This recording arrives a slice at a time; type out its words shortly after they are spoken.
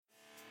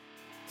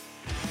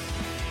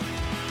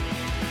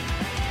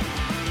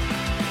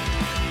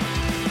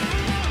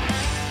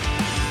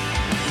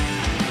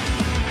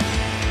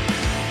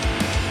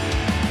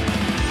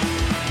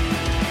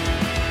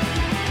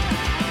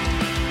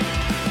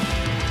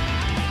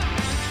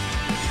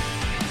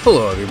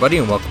Hello everybody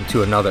and welcome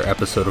to another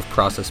episode of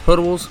Process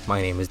Potables.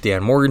 My name is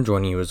Dan Morgan,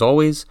 joining you as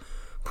always.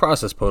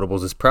 Process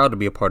Potables is proud to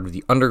be a part of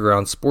the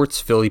Underground Sports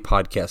Philly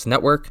podcast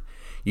network.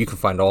 You can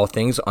find all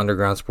things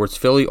Underground Sports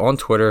Philly on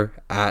Twitter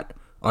at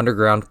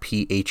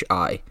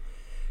UndergroundPHI.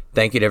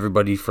 Thank you to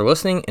everybody for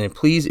listening, and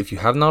please, if you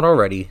have not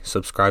already,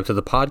 subscribe to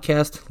the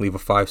podcast, leave a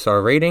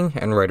 5-star rating,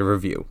 and write a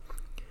review.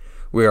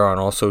 We are on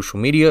all social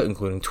media,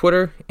 including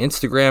Twitter,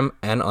 Instagram,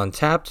 and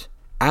Untapped,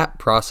 at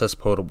Process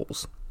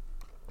Potables.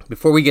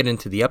 Before we get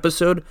into the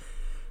episode,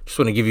 just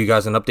want to give you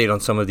guys an update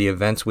on some of the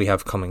events we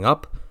have coming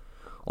up.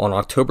 On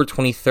October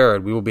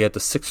 23rd, we will be at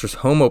the Sixers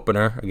home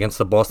opener against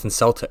the Boston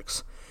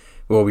Celtics.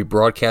 We will be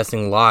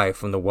broadcasting live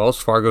from the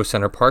Wells Fargo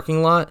Center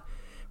parking lot.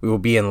 We will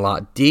be in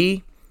Lot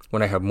D.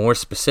 When I have more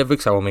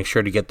specifics, I will make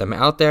sure to get them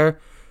out there.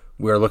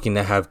 We are looking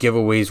to have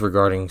giveaways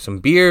regarding some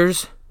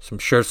beers, some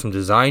shirts from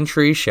Design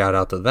Tree, shout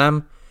out to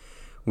them.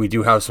 We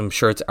do have some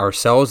shirts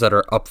ourselves that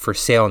are up for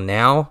sale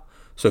now.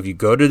 So if you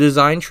go to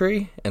Design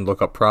Tree and look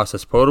up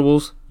Process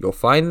Potables, you'll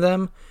find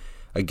them.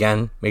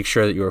 Again, make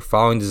sure that you are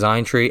following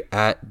Design Tree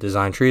at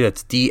Design Tree.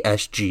 That's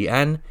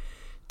DSGNTREE.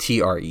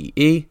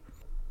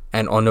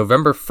 And on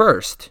November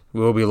 1st,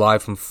 we will be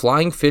live from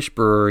Flying Fish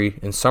Brewery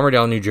in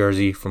Somerdale, New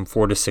Jersey from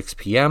 4 to 6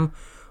 p.m.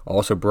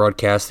 Also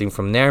broadcasting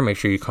from there. Make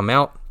sure you come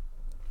out.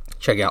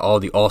 Check out all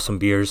the awesome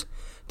beers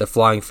that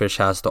Flying Fish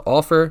has to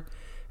offer.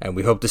 And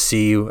we hope to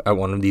see you at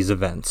one of these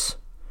events.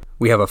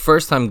 We have a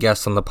first-time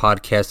guest on the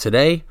podcast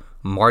today,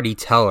 Marty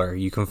Teller.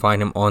 You can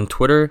find him on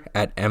Twitter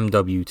at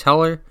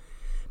MWTeller.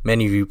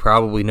 Many of you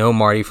probably know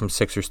Marty from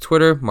Sixers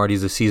Twitter.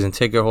 Marty's a season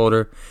ticket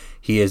holder.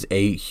 He is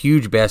a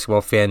huge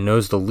basketball fan,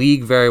 knows the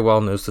league very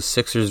well, knows the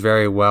Sixers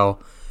very well,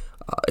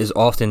 is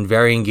often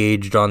very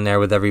engaged on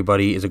there with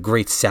everybody, is a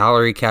great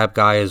salary cap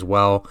guy as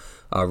well,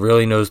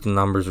 really knows the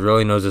numbers,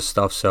 really knows his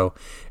stuff, so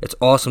it's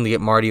awesome to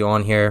get Marty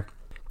on here.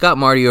 Got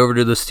Marty over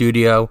to the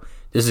studio.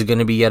 This is going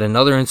to be yet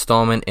another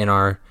installment in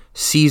our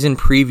season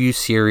preview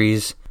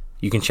series.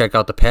 You can check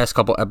out the past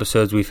couple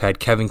episodes. We've had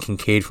Kevin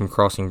Kincaid from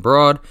Crossing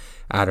Broad,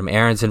 Adam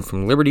Aronson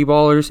from Liberty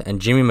Ballers,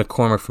 and Jimmy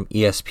McCormick from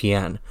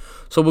ESPN.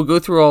 So we'll go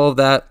through all of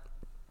that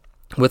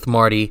with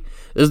Marty.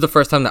 This is the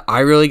first time that I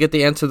really get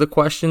to answer the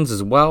questions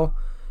as well.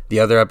 The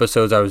other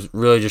episodes, I was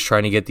really just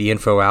trying to get the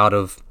info out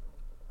of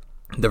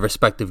the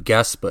respective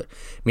guests, but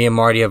me and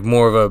Marty have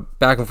more of a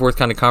back and forth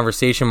kind of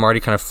conversation. Marty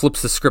kind of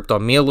flips the script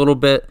on me a little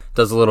bit,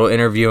 does a little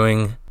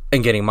interviewing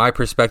and getting my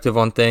perspective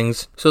on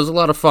things. So it was a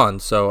lot of fun.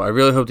 So I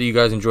really hope that you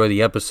guys enjoy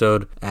the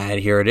episode.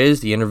 And here it is,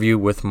 the interview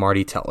with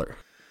Marty Teller.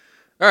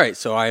 All right,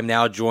 so I am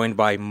now joined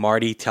by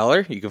Marty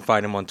Teller. You can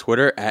find him on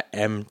Twitter at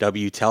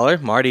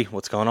MWTeller. Marty,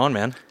 what's going on,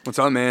 man? What's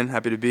up, man?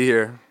 Happy to be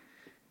here.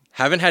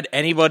 Haven't had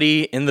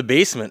anybody in the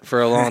basement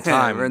for a long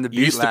time. We're in the We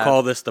used lab. to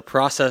call this the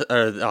process,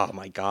 oh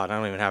my God, I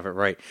don't even have it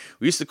right.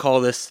 We used to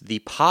call this the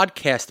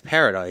podcast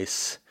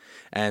paradise.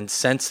 And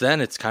since then,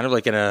 it's kind of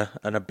like in an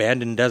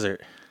abandoned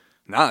desert.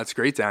 No, it's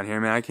great down here,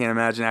 man. I can't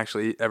imagine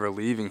actually ever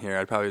leaving here.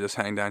 I'd probably just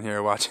hang down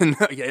here watching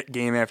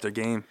game after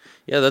game.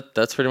 Yeah,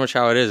 that's pretty much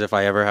how it is if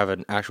I ever have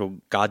an actual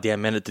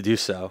goddamn minute to do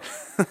so.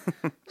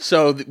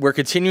 So we're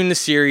continuing the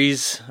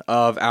series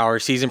of our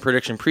season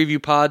prediction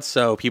preview pods.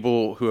 So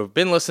people who have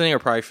been listening are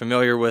probably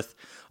familiar with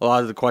a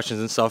lot of the questions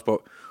and stuff. But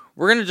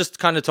we're going to just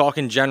kind of talk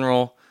in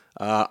general.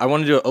 I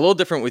want to do it a little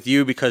different with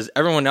you because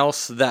everyone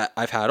else that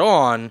I've had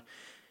on,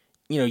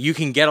 you know, you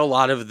can get a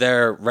lot of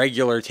their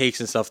regular takes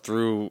and stuff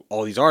through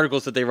all these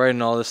articles that they write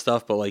and all this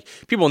stuff, but like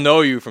people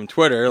know you from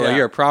Twitter, like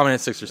you're a prominent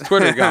Sixers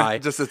Twitter guy.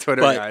 Just a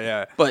Twitter guy,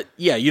 yeah. But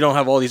yeah, you don't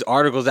have all these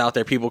articles out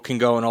there. People can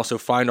go and also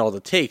find all the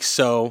takes.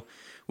 So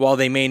while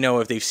they may know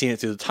if they've seen it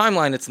through the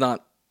timeline, it's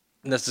not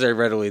necessarily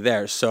readily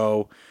there.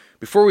 So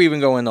before we even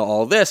go into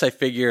all this, I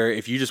figure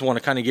if you just want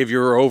to kind of give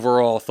your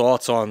overall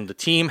thoughts on the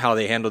team, how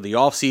they handled the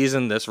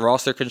offseason, this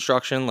roster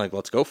construction, like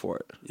let's go for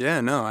it. Yeah,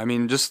 no, I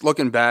mean, just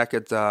looking back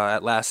at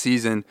last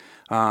season,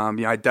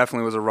 I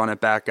definitely was a run it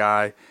back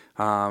guy.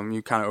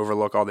 You kind of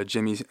overlook all the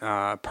Jimmy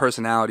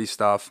personality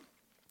stuff.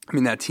 I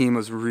mean, that team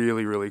was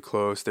really, really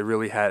close. They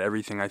really had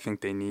everything I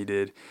think they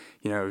needed.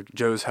 You know,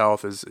 Joe's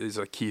health is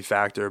a key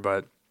factor,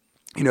 but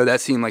you know,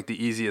 that seemed like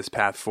the easiest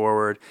path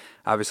forward.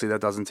 Obviously, that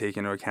doesn't take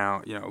into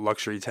account, you know,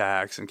 luxury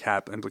tax and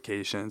cap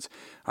implications.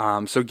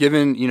 So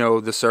given, you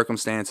know, the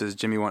circumstances,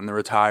 Jimmy wanting to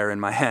retire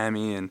in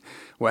Miami and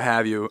what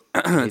have you,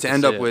 to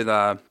end up with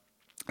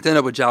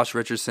Josh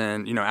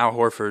Richardson, you know, Al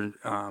Horford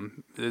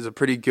is a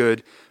pretty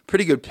good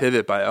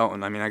pivot by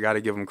Elton. I mean, I got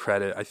to give him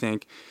credit. I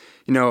think,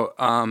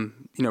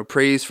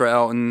 praise for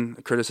Elton,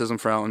 criticism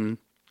for Elton.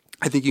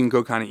 I think you can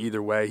go kind of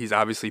either way. He's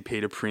obviously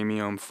paid a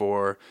premium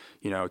for,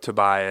 you know,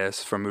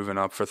 Tobias, for moving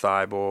up for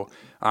Thibault.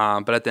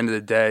 But at the end of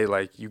the day,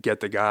 like, you get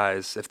the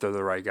guys, if they're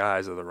the right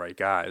guys, they're the right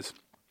guys.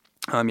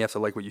 You have to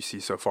like what you see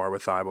so far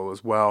with Thibault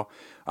as well.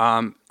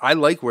 I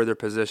like where they're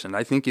positioned.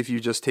 I think if you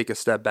just take a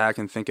step back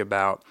and think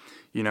about,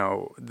 you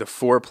know, the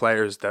four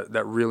players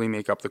that really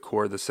make up the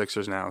core of the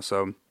Sixers now.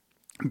 So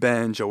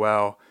Ben,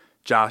 Joel,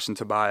 Josh, and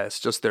Tobias,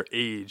 just their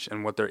age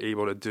and what they're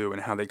able to do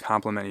and how they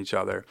complement each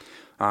other.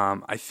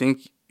 I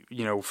think,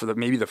 you know, for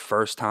maybe the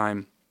first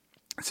time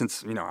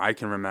since, I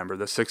can remember,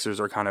 the Sixers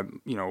are kind of,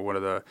 one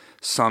of the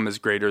sum is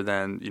greater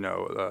than,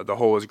 the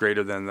whole is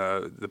greater than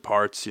the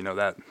parts,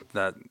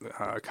 that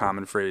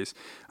common phrase.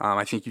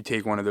 I think you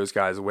take one of those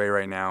guys away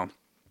right now,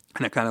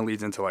 and it kind of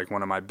leads into like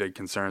one of my big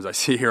concerns I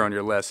see here on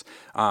your list.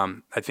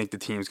 I think the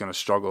team's going to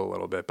struggle a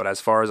little bit, but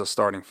as far as a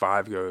starting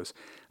five goes,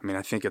 I mean,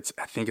 I think it's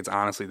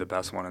honestly the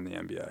best one in the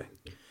NBA.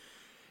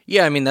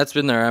 Yeah, I mean, that's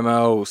been their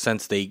MO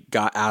since they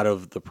got out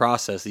of the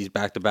process. These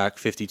back-to-back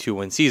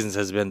 52-win seasons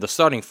has been the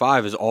starting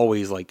five is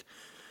always like,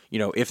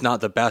 if not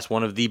the best,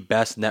 one of the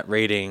best net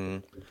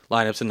rating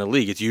lineups in the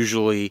league. It's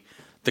usually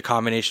the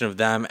combination of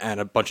them and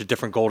a bunch of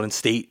different Golden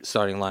State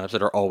starting lineups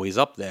that are always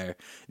up there.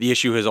 The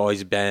issue has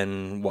always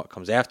been what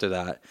comes after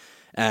that.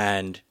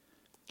 And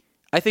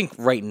I think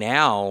right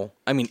now,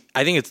 I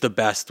think it's the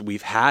best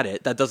we've had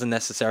it. That doesn't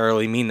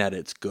necessarily mean that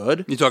it's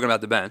good. You're talking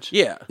about the bench?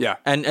 Yeah. Yeah.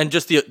 And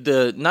just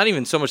the not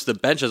even so much the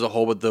bench as a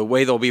whole, but the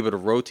way they'll be able to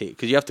rotate.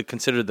 Because you have to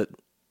consider that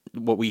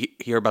what we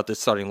hear about this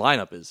starting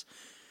lineup is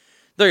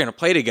they're going to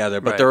play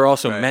together, but they're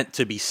also meant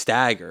to be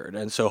staggered.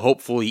 And so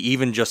hopefully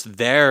even just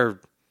their,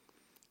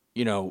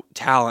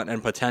 talent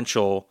and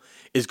potential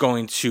is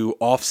going to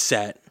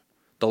offset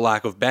the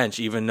lack of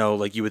bench, even though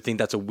like you would think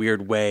that's a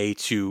weird way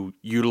to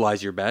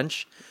utilize your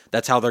bench.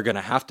 That's how they're going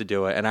to have to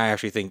do it, and I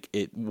actually think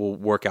it will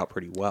work out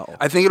pretty well.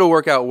 I think it'll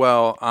work out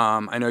well.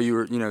 I know you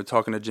were,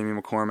 talking to Jimmy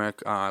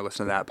McCormick. I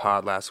listened to that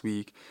pod last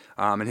week,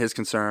 and his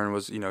concern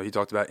was, he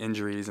talked about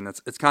injuries, and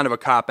it's kind of a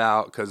cop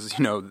out because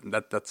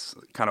that's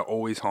kind of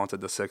always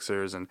haunted the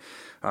Sixers, and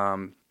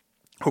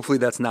hopefully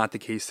that's not the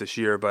case this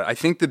year. But I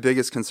think the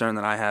biggest concern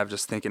that I have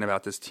just thinking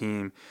about this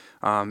team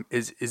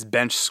is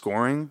bench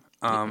scoring.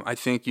 I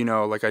think,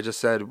 like I just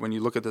said, when you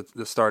look at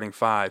the starting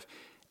five,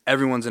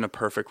 everyone's in a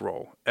perfect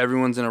role.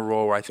 Everyone's in a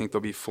role where I think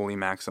they'll be fully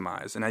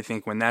maximized. And I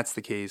think when that's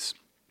the case,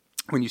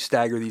 when you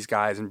stagger these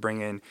guys and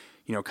bring in,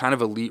 kind of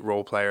elite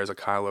role players, a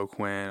Kyle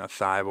O'Quinn, a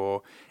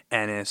Thibault,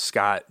 Ennis,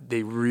 Scott,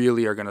 they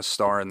really are going to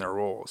star in their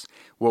roles.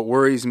 What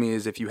worries me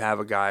is if you have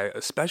a guy,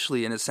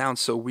 especially, and it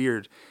sounds so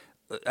weird,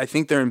 I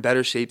think they're in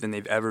better shape than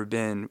they've ever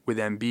been with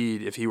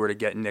Embiid if he were to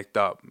get nicked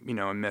up,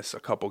 and miss a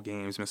couple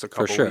games, miss a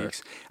couple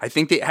weeks. I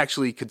think they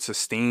actually could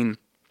sustain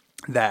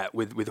that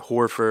with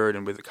Horford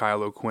and with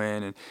Kyle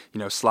O'Quinn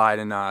and,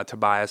 sliding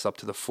Tobias up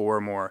to the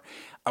four more.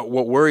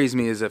 What worries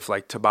me is if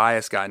like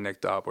Tobias got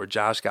nicked up or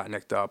Josh got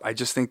nicked up, I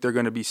just think they're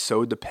going to be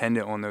so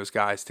dependent on those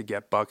guys to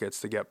get buckets,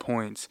 to get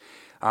points.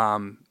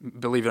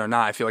 Believe it or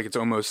not, I feel like it's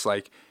almost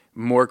like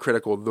more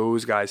critical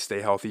those guys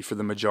stay healthy for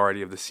the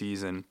majority of the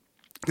season.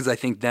 Because I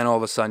think then all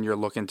of a sudden you're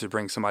looking to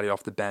bring somebody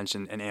off the bench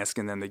and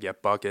asking them to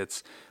get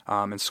buckets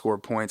and score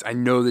points. I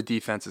know the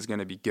defense is going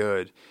to be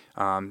good.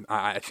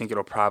 I think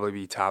it'll probably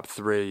be top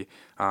three.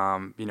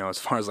 As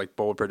far as like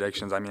bold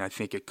predictions, I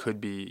think it could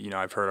be,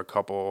 I've heard a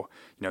couple,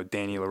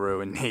 Danny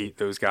LaRue and Nate,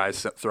 those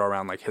guys throw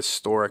around like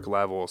historic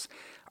levels.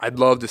 I'd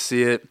love to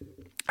see it.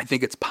 I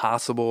think it's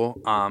possible.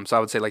 So I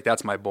would say like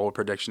that's my bold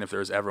prediction if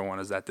there's ever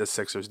one, is that this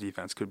Sixers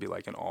defense could be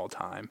like an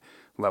all-time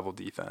level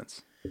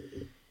defense.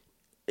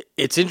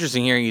 It's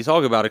interesting hearing you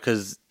talk about it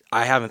because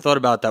I haven't thought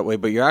about it that way,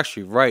 but you're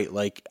actually right.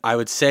 Like, I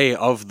would say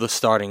of the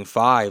starting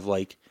five,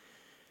 like,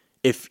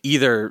 if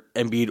either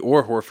Embiid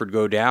or Horford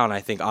go down, I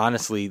think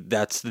honestly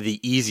that's the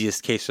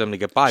easiest case for them to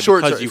get by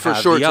because you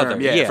have the other.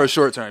 Yeah, for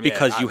short term.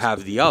 Because you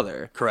have the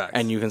other. Correct.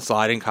 And you can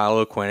slide in Kyle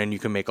O'Quinn and you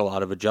can make a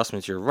lot of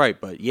adjustments. You're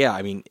right. But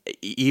yeah,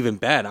 even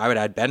Ben, I would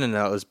add Ben in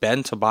that.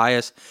 Ben,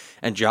 Tobias,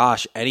 and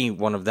Josh, any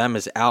one of them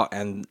is out,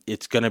 and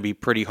it's going to be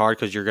pretty hard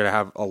because you're going to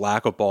have a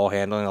lack of ball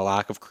handling, a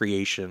lack of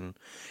creation,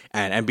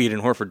 and Embiid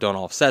and Horford don't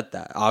offset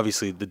that.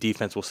 Obviously, the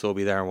defense will still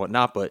be there and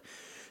whatnot, but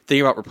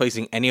thinking about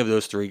replacing any of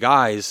those three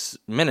guys'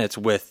 minutes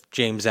with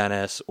James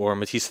Ennis or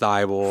Matisse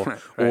Thybulle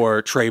right.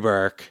 or Trey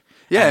Burke.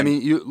 Yeah,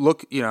 you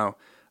look,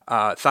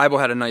 Thybulle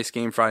had a nice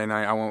game Friday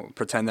night. I won't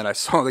pretend that I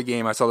saw the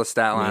game. I saw the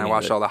stat line. I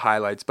watched all the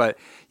highlights. But,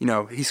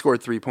 he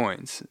scored 3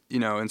 points,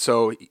 and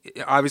so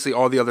obviously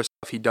all the other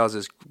stuff he does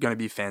is going to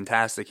be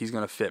fantastic. He's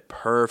going to fit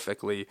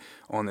perfectly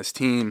on this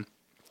team.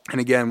 And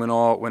again, when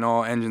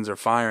all engines are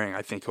firing,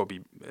 I think he'll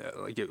be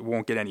it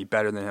won't get any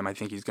better than him. I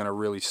think he's going to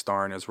really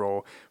star in his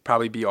role,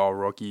 probably be all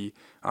rookie.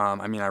 I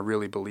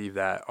really believe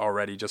that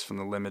already just from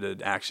the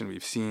limited action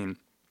we've seen.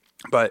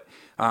 But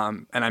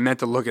and I meant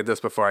to look at this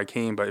before I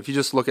came, but if you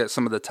just look at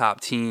some of the top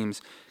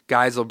teams,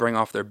 guys will bring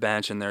off their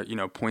bench and their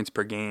points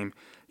per game.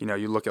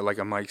 You look at like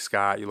a Mike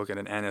Scott, you look at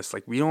an Ennis.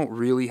 Like we don't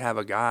really have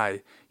a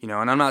guy. And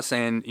I'm not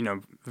saying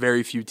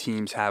very few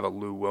teams have a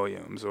Lou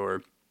Williams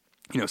or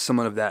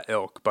someone of that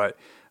ilk, but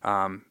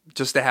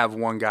just to have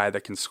one guy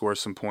that can score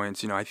some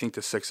points, I think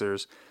the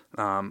Sixers,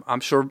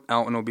 I'm sure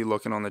Elton will be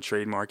looking on the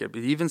trade market,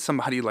 but even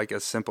somebody like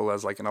as simple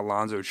as like an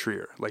Alonzo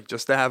Trier, like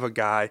just to have a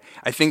guy,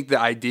 I think the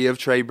idea of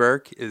Trey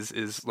Burke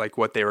is like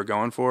what they were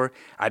going for.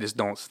 I just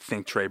don't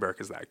think Trey Burke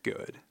is that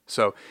good.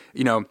 So,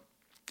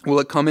 will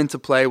it come into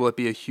play? Will it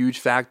be a huge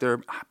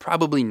factor?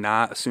 Probably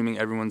not, assuming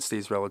everyone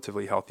stays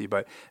relatively healthy,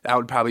 but that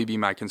would probably be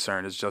my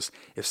concern is just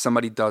if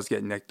somebody does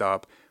get nicked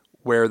up,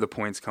 where are the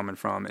points coming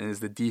from, and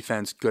is the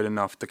defense good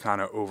enough to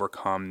kind of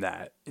overcome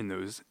that in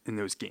those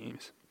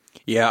games?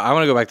 Yeah, I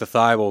want to go back to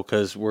Thibault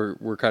because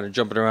we're kind of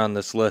jumping around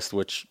this list,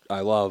 which I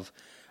love.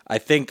 I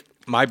think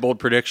my bold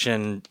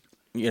prediction,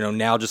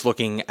 now just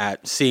looking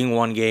at seeing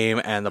one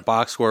game and the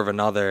box score of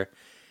another,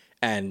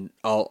 and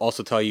I'll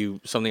also tell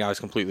you something I was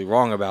completely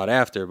wrong about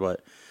after,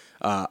 but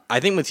I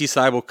think Matisse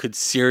Thybulle could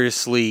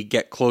seriously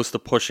get close to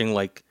pushing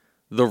like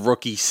the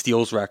rookie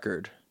steals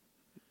record.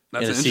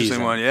 That's an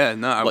interesting one. Yeah,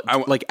 no,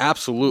 like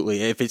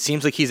absolutely. If it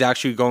seems like he's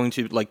actually going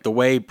to, like, the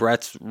way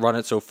Brett's run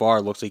it so far,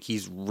 it looks like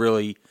he's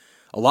really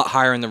a lot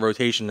higher in the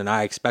rotation than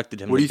I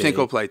expected him. What do you think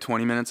he'll play?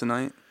 20 minutes a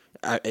night?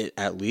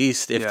 At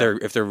least if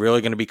they're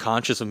really going to be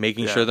conscious of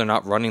making sure they're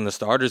not running the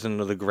starters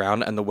into the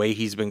ground, and the way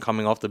he's been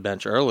coming off the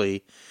bench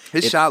early,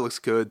 his shot looks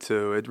good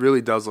too. It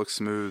really does look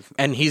smooth.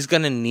 And he's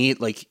going to need,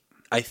 like,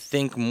 I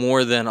think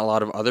more than a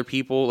lot of other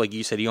people. Like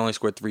you said, he only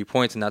scored 3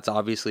 points, and that's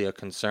obviously a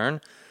concern.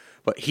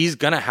 But he's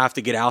going to have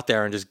to get out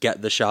there and just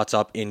get the shots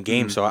up in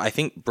game. So I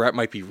think Brett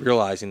might be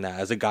realizing that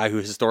as a guy who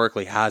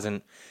historically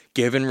hasn't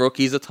given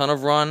rookies a ton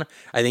of run.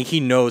 I think he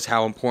knows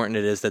how important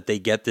it is that they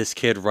get this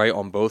kid right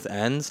on both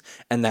ends,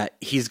 and that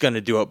he's going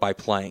to do it by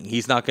playing.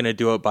 He's not going to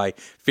do it by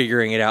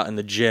figuring it out in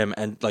the gym,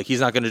 and like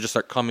he's not going to just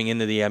start coming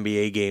into the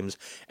NBA games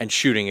and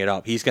shooting it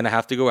up. He's going to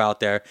have to go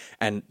out there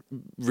and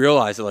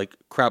realize that, like,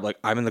 crap, like,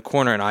 I'm in the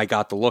corner and I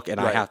got the look and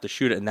I have to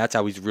shoot it, and that's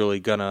how he's really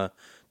going to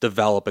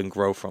develop and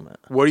grow from it.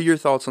 What are your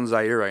thoughts on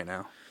Zaire right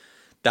now?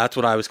 That's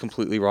what I was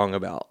completely wrong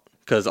about,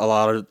 because a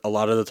lot of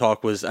the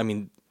talk was, I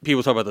mean,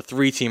 people talk about the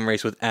 3-team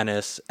race with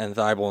Ennis and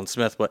Thybulle and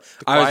Smith, but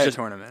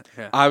tournament.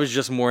 Yeah. I was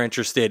just more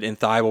interested in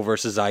Thybulle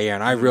versus Zaire,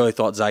 and I really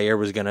thought Zaire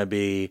was going to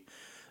be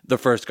the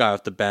first guy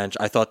off the bench.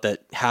 I thought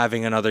that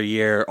having another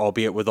year,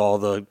 albeit with all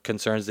the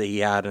concerns that he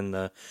had and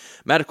the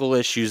medical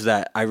issues,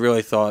 that I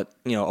really thought,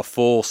 a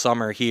full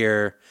summer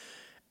here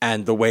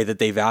and the way that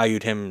they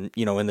valued him,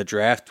 in the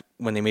draft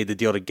when they made the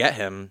deal to get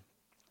him,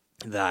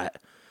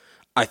 that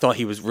I thought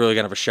he was really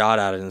going to have a shot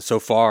at it. And so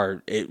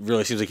far, it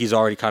really seems like he's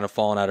already kind of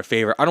fallen out of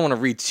favor. I don't want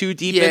to read too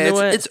deep into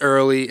it. It's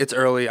early. It's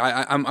early.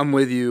 I'm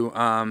with you.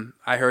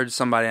 I heard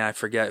somebody, and I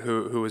forget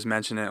who was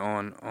mentioning it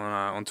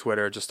on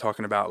Twitter, just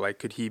talking about, like,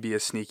 could he be a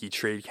sneaky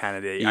trade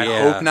candidate? Yeah.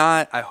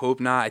 I hope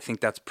not. I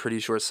think that's pretty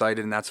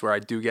short-sighted, and that's where I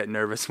do get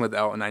nervous with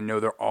Elton. I know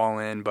they're all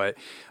in, but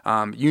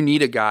you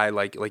need a guy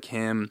like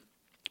him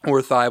or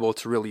Thybulle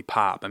to really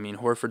pop. I mean,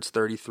 Horford's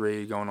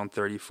 33, going on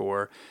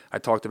 34. I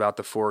talked about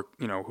the four,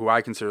 who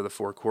I consider the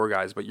four core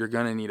guys, but you're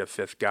going to need a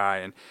fifth guy.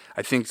 And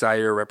I think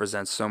Zaire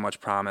represents so much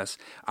promise.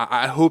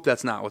 I hope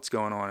that's not what's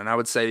going on. And I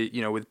would say,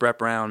 with Brett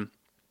Brown,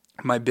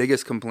 my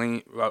biggest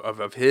complaint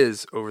of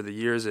his over the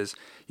years is,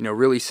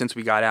 really since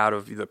we got out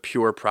of the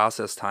pure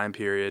process time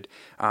period,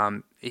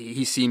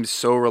 he seems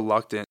so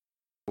reluctant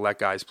to let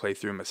guys play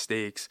through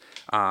mistakes.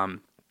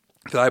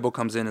 Thybulle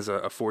comes in as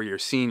a 4-year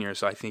senior,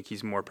 so I think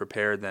he's more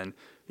prepared than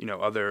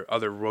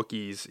other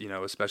rookies,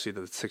 especially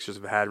that the Sixers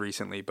have had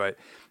recently. But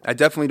I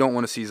definitely don't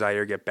want to see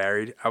Zaire get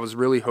buried. I was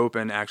really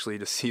hoping actually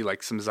to see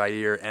like some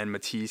Zaire and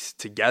Matisse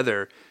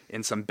together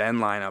in some Ben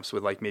lineups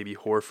with like maybe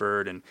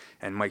Horford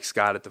and Mike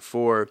Scott at the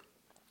 4.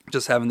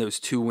 Just having those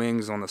two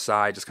wings on the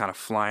side, just kind of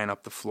flying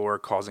up the floor,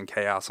 causing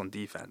chaos on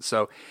defense.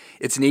 So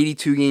it's an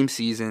 82-game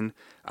season.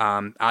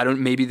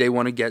 Maybe they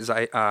want to get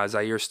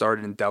Zaire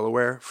started in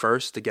Delaware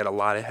first to get a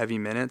lot of heavy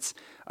minutes.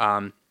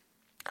 I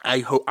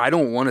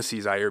don't want to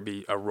see Zaire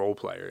be a role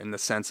player in the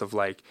sense of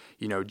like,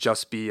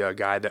 just be a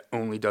guy that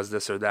only does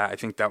this or that. I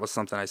think that was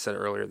something I said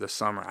earlier this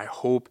summer. I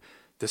hope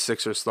the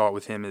Sixers' thought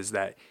with him is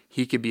that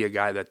he could be a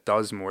guy that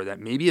does more, that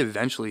maybe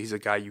eventually he's a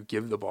guy you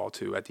give the ball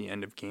to at the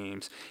end of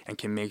games and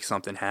can make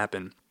something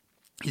happen.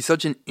 He's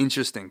such an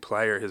interesting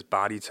player, his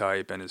body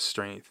type and his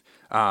strength.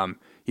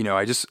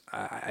 It's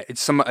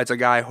a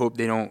guy I hope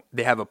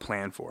they have a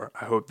plan for.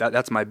 I hope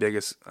that's my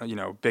biggest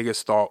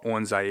thought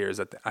on Zaire is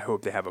that I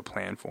hope they have a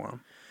plan for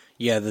him.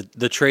 Yeah,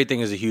 the trade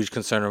thing is a huge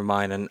concern of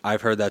mine, and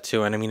I've heard that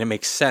too. And I mean, it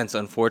makes sense.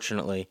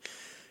 Unfortunately,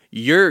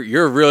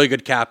 you're a really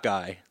good cap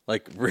guy,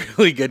 like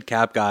really good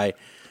cap guy.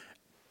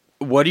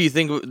 What do you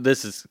think?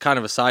 This is kind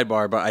of a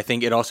sidebar, but I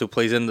think it also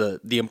plays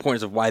into the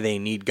importance of why they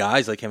need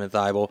guys like him and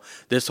Thybulle.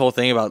 This whole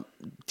thing about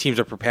teams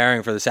are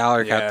preparing for the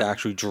salary cap to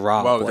actually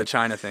drop. Well, the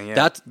China thing,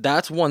 yeah.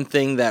 That's one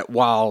thing that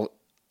while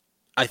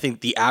I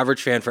think the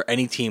average fan for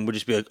any team would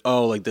just be like,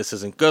 oh, like this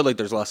isn't good, like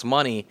there's less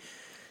money.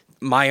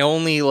 My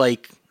only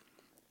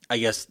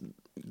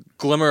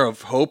glimmer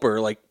of hope or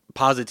like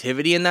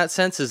positivity in that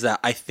sense is that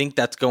I think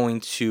that's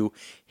going to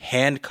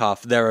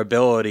handcuff their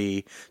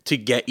ability to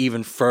get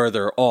even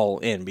further all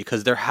in,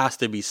 because there has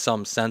to be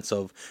some sense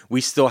of we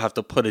still have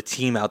to put a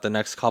team out the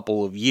next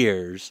couple of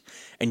years,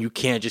 and you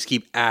can't just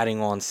keep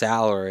adding on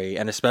salary,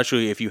 and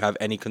especially if you have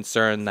any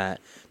concern that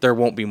there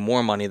won't be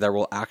more money, there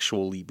will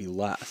actually be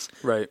less.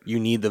 Right. You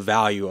need the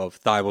value of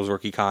Thybulle's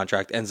rookie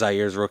contract and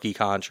Zaire's rookie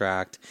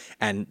contract,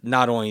 and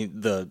not only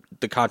the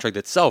contract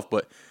itself,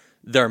 but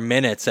their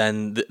minutes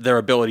and their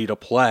ability to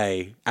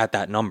play at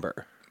that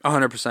number.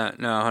 100%.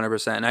 No,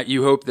 100%. And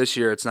you hope this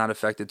year it's not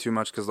affected too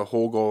much, because the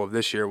whole goal of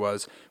this year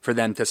was for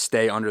them to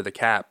stay under the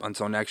cap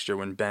until next year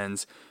when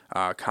Ben's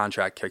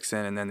contract kicks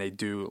in, and then they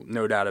do,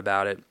 no doubt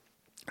about it,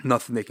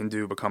 nothing they can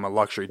do become a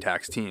luxury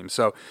tax team.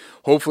 So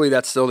hopefully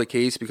that's still the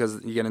case,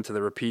 because you get into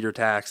the repeater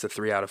tax, the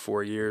 3 out of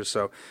 4 years.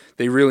 So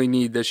they really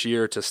need this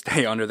year to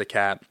stay under the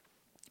cap.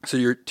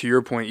 So to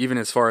your point, even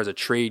as far as a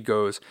trade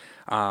goes,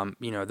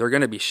 they're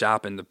going to be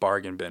shopping the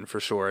bargain bin for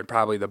sure, and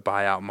probably the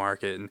buyout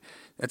market. And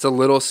it's a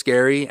little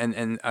scary.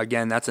 And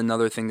again, that's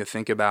another thing to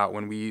think about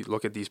when we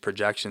look at these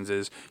projections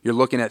is you're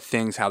looking at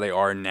things how they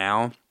are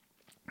now.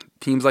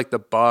 Teams like the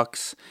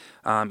Bucks,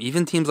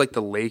 even teams like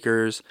the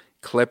Lakers,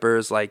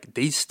 Clippers, like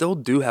they still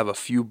do have a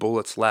few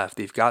bullets left.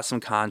 They've got some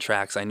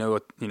contracts. I know,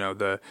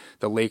 the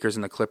Lakers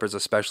and the Clippers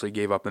especially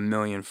gave up $1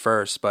 million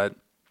first, but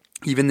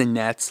even the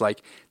Nets,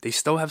 like they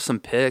still have some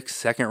picks,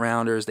 second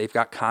rounders. They've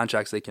got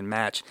contracts they can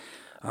match.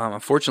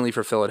 Unfortunately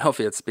for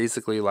Philadelphia, it's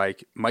basically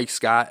like Mike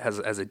Scott has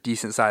a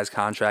decent sized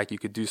contract you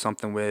could do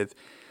something with.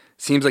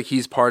 Seems like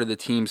he's part of the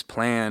team's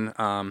plan.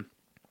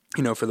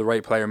 For the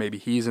right player, maybe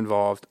he's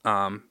involved.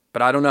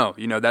 But I don't know.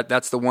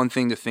 That's the one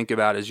thing to think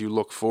about as you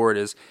look forward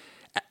is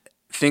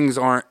things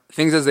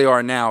as they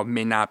are now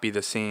may not be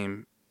the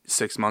same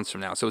 6 months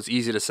from now. So it's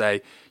easy to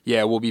say,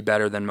 yeah, we'll be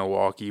better than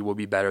Milwaukee, we'll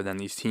be better than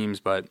these teams,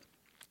 but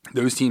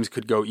those teams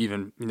could go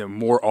even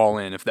more all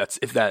in if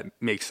that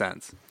makes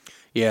sense.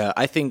 Yeah,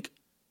 I think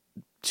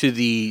to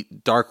the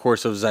dark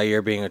horse of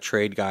Zaire being a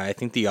trade guy, I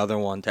think the other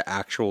one to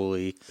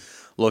actually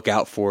look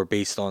out for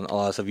based on a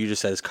lot of stuff you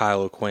just said is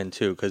Kyle O'Quinn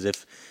too, because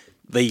if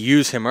they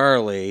use him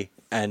early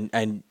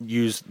and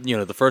use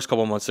the first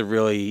couple of months to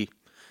really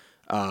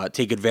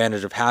take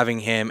advantage of having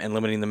him and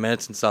limiting the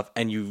minutes and stuff,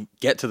 and you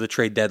get to the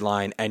trade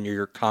deadline and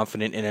you're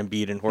confident in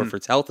Embiid and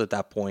Horford's health at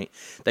that point,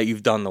 that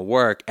you've done the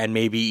work, and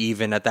maybe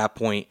even at that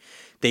point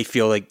they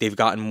feel like they've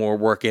gotten more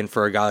work in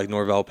for a guy like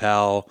Norvel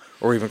Pelle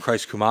or even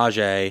Christ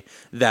Kumaje,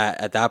 that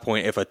at that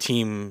point if a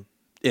team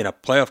in a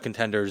playoff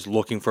contender is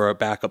looking for a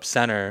backup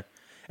center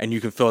and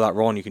you can fill that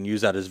role and you can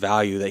use that as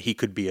value, that he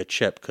could be a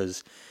chip,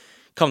 because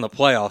come the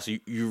playoffs,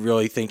 you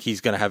really think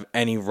he's going to have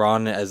any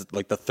run as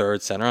like the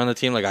third center on the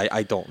team? Like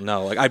I don't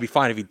know. Like I'd be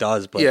fine if he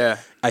does, but yeah.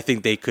 I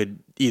think they could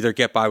either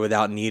get by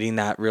without needing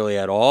that really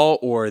at all,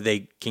 or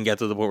they can get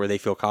to the point where they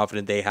feel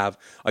confident they have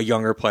a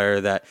younger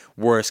player that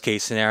worst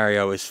case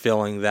scenario is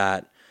filling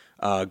that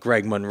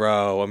Greg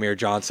Monroe, Amir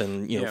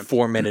Johnson,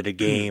 4 minute a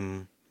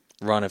game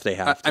run if they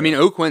have to. I mean,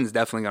 O'Quinn's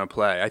definitely going to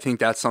play. I think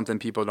that's something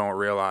people don't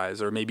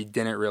realize, or maybe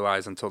didn't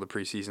realize until the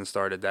preseason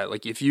started, that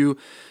like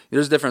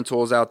there's different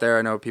tools out there.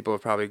 I know people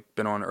have probably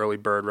been on early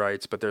bird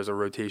rights, but there's a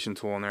rotation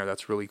tool in there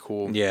that's really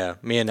cool. Yeah,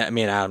 me and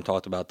Adam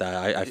talked about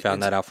that. I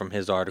found that out from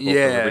his article.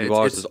 Yeah,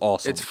 it's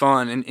awesome. It's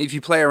fun, and if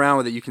you play around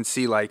with it, you can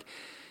see like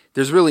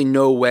there's really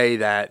no way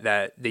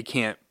that they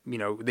can't.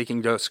 They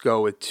can just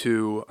go with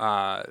two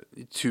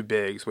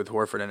bigs with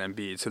Horford and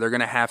Embiid. So they're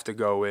going to have to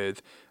go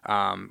with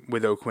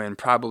O'Quinn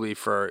probably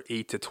for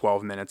 8 to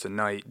 12 minutes a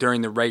night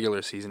during the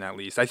regular season at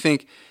least. I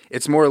think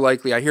it's more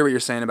likely, I hear what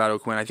you're saying about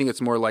O'Quinn, I think it's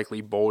more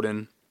likely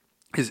Bolden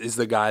is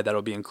the guy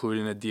that'll be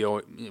included in a deal,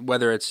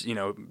 whether it's,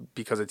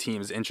 because a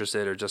team is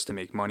interested or just to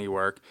make money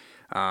work.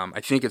 I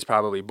think it's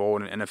probably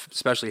Bolden, and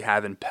especially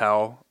having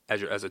Pelle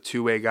as a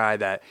two-way guy,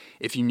 that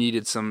if you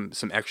needed some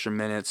extra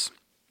minutes,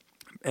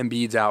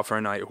 Embiid's out for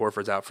a night,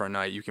 Horford's out for a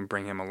night, you can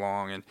bring him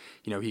along, and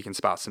he can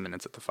spot some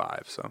minutes at the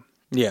 5. So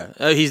yeah,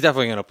 he's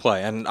definitely going to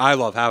play, and I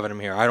love having him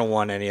here. I don't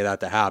want any of that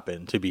to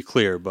happen, to be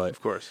clear, but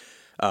of course.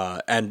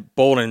 And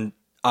Bolden,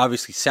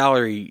 obviously,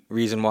 salary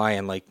reason why,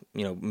 and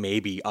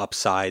maybe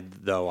upside,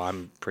 though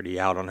I'm pretty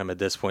out on him at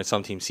this point.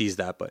 Some team sees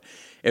that, but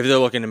if they're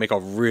looking to make a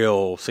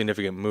real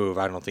significant move,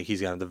 I don't think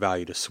he's going to have the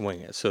value to swing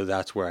it. So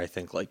that's where I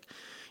think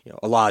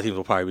a lot of teams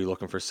will probably be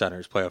looking for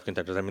centers, playoff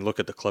contenders. I mean,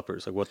 look at the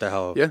Clippers. Like, what the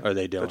hell are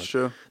they doing? That's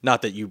true.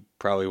 Not that you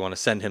probably want to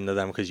send him to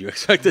them because you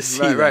expect to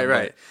see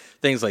right.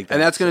 Things like that.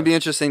 And that's going to be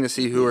interesting to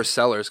see who are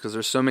sellers, because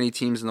there's so many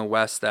teams in the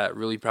West that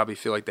really probably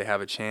feel like they have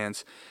a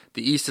chance.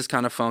 The East is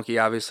kind of funky.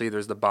 Obviously,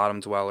 there's the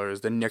bottom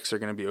dwellers. The Knicks are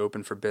going to be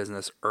open for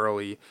business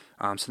early,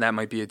 so that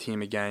might be a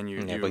team again.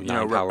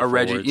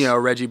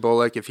 Reggie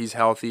Bullock, if he's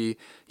healthy,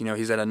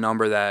 he's at a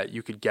number that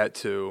you could get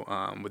to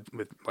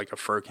with like a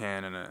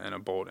Furkan and a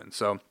Bolden.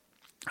 So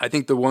I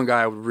think the one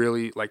guy I would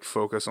really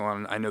focus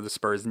on, I know the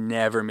Spurs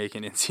never make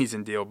an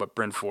in-season deal, but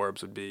Bryn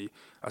Forbes would be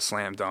a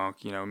slam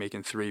dunk,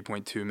 making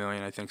 $3.2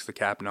 million, I think is the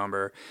cap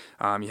number.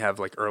 You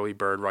have early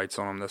bird rights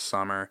on him this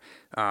summer.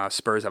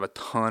 Spurs have a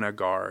ton of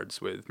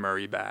guards with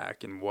Murray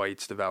back and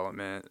White's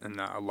development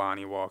and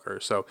Lonnie Walker.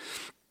 So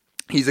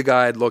he's a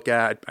guy I'd look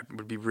at. I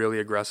would be really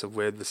aggressive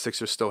with. The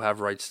Sixers still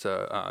have rights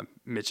to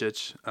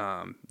Micic.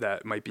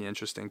 That might be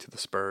interesting to the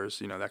Spurs.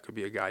 That could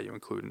be a guy you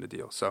include in the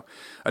deal. So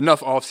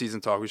enough off-season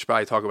talk. We should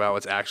probably talk about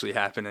what's actually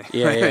happening.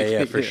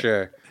 Yeah, for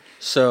sure.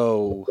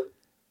 So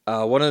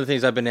one of the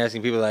things I've been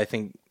asking people that I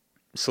think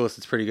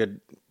solicits pretty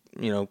good,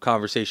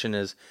 conversation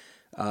is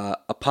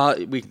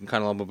We can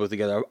kind of lump them both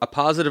together. A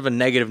positive and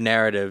negative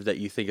narrative that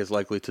you think is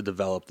likely to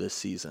develop this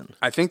season.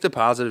 I think the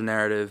positive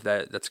narrative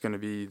that's going to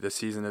be this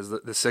season is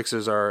that the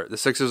Sixers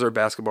are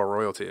basketball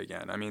royalty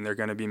again. I mean, they're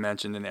going to be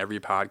mentioned in every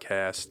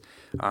podcast.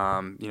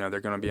 They're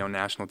going to be on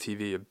national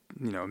TV,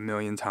 a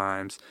million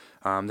times.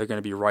 They're going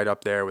to be right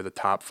up there with a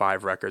top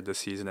 5 record this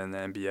season in the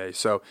NBA.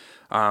 So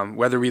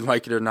whether we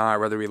like it or not,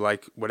 whether we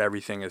like what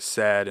everything is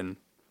said and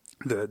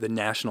the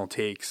national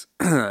takes,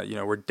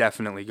 we're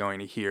definitely going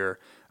to hear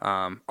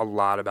a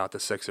lot about the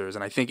Sixers,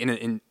 and I think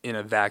in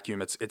a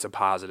vacuum, it's a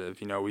positive.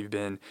 We've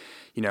been,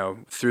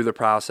 through the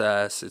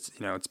process.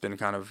 It's been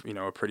kind of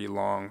a pretty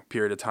long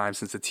period of time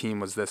since the team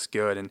was this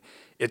good, and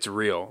it's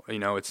real.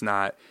 It's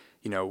not.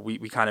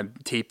 We kind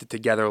of taped it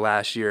together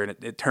last year, and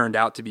it turned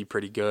out to be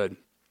pretty good.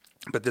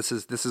 But this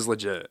is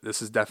legit.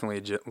 This is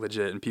definitely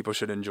legit, and people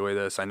should enjoy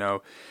this. I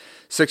know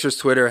Sixers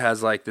Twitter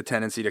has like the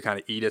tendency to kind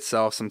of eat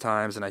itself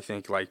sometimes, and I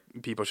think like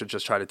people should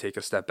just try to take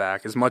a step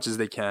back as much as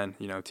they can,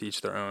 to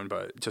each their own,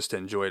 but just to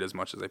enjoy it as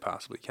much as they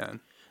possibly can.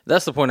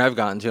 That's the point I've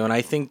gotten to, and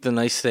I think the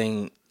nice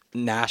thing,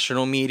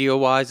 national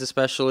media-wise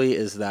especially,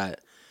 is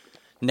that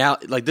now,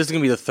 like, this is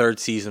going to be the 3rd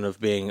season of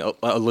being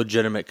a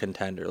legitimate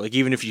contender. Like,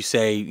 even if you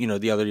say,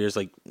 the other years,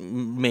 like,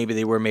 maybe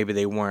they were, maybe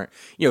they weren't,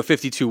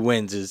 52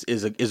 wins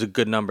is a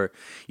good number.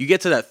 You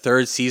get to that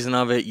 3rd season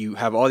of it, you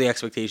have all the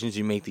expectations,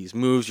 you make these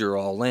moves, you're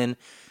all in.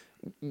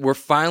 We're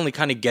finally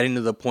kind of getting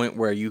to the point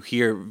where you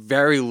hear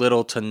very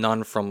little to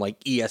none from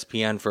like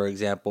ESPN, for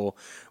example,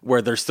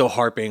 where they're still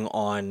harping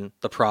on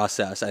the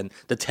process and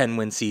the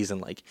 10-win season.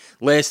 Like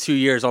last 2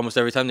 years, almost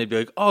every time they'd be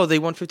like, oh, they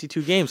won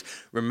 52 games.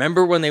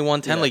 Remember when they won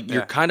 10?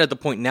 You're kind of at the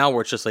point now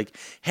where it's just like,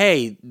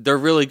 hey, they're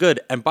really good.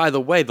 And by the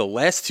way, the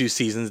last 2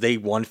 seasons, they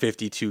won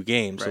 52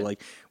 games. Right. So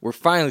like we're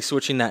finally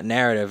switching that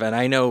narrative. And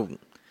I know,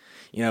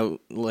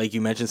 like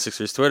you mentioned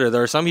Sixers Twitter,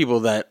 there are some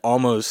people that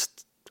almost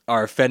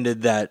are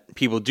offended that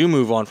people do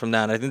move on from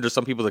that. And I think there's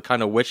some people that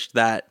kind of wish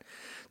that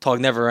talk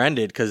never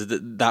ended because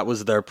that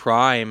was their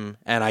prime.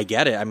 And I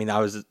get it. I mean, that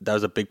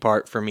was a big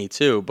part for me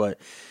too. But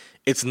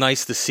it's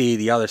nice to see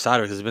the other side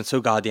of it because it's been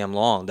so goddamn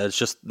long that it's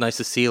just nice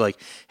to see like,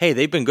 hey,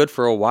 they've been good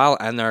for a while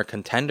and they're a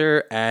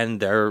contender and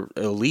they're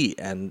elite.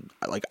 And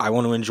like, I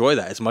want to enjoy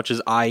that as much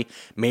as I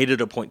made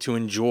it a point to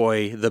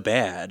enjoy the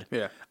bad.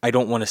 Yeah. I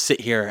don't want to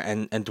sit here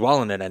and dwell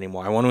on it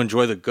anymore. I want to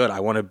enjoy the good.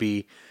 I want to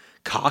be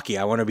cocky.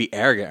 I want to be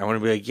arrogant. I want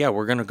to be like, yeah,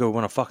 we're going to go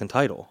win a fucking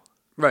title.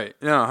 Right.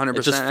 No, 100%.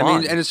 It's just fun. I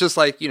mean, and it's just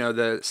like,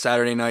 the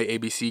Saturday night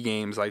ABC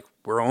games, like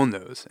we're on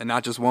those and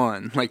not just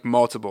one, like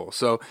multiple.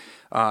 So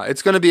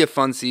it's going to be a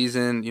fun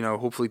season.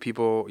 Hopefully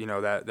people,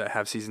 that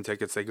have season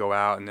tickets, they go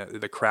out and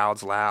the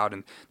crowd's loud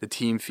and the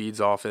team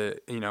feeds off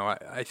it.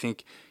 I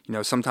think,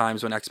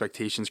 sometimes when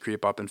expectations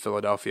creep up in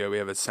Philadelphia, we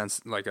have a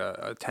sense, like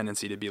a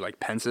tendency to be like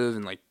pensive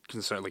and like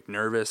concerned, like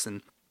nervous.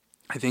 And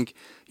I think,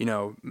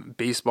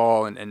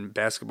 baseball and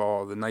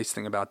basketball, the nice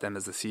thing about them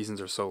is the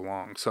seasons are so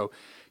long. So,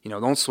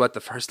 don't sweat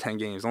the first 10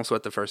 games. Don't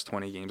sweat the first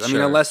 20 games. I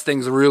mean, unless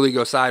things really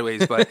go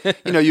sideways. But,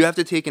 you have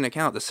to take into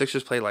account the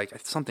Sixers play like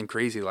something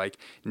crazy, like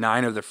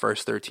 9 of the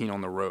first 13 on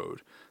the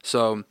road.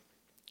 So,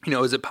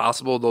 is it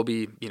possible they'll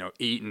be,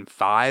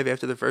 8-5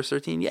 after the first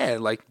 13? Yeah,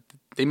 like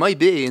they might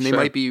be. And they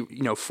might be,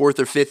 4th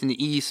or 5th in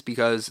the East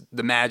because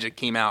the Magic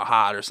came out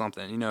hot or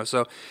something,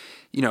 So,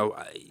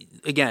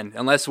 again,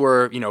 unless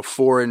we're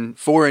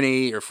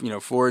 4-8 or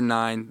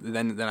 4-9,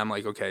 then I'm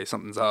like, okay,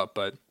 something's up.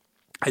 But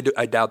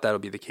I doubt that'll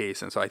be the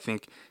case, and so I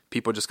think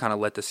people just kind of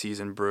let the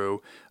season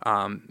brew.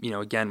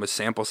 Again with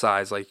sample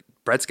size, like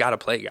Brett's got to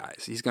play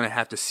guys. He's going to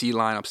have to see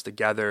lineups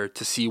together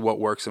to see what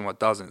works and what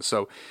doesn't.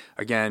 So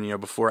again,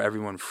 before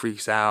everyone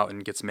freaks out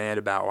and gets mad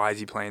about why is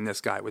he playing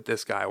this guy with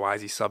this guy, why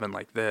is he subbing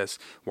like this,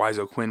 why is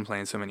O'Quinn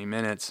playing so many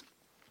minutes?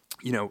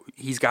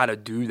 He's got to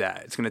do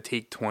that. It's going to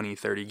take 20,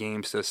 30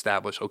 games to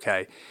establish,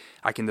 okay,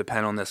 I can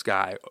depend on this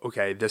guy.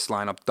 Okay, this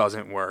lineup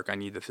doesn't work. I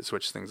need to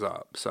switch things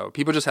up. So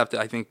people just have to,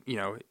 I think,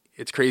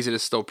 it's crazy to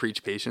still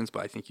preach patience,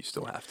 but I think you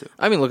still have to.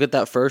 I mean, look at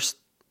that first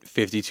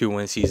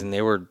 52-win season.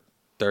 They were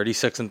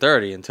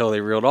 36-30 until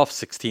they reeled off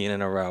 16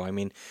 in a row. I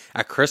mean,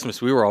 at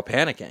Christmas, we were all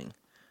panicking.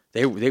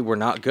 They were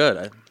not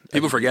good.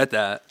 People forget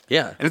that.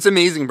 Yeah. And it's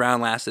amazing Brown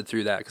lasted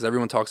through that because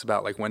everyone talks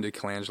about, like, when did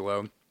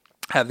Colangelo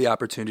have the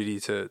opportunity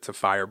to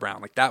fire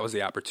Brown? Like, that was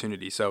the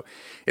opportunity. So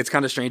it's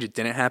kind of strange it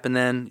didn't happen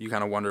then. You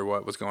kind of wonder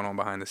what was going on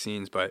behind the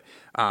scenes. But,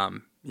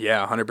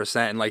 yeah,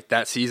 100%. And, like,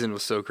 that season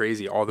was so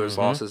crazy. All those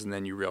losses, and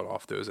then you reeled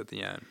off those at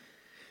the end.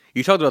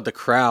 You talked about the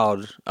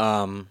crowd.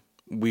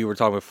 We were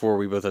talking before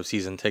we both have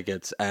season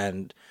tickets.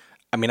 And,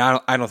 I mean,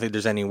 I don't think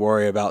there's any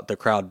worry about the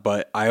crowd.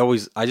 But I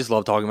just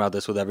love talking about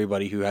this with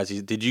everybody who has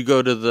these. Did you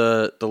go to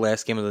the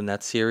last game of the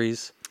Nets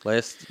series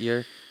last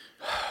year?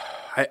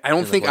 I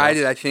don't think I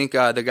did. I think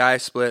the guy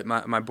split,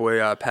 my boy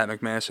Pat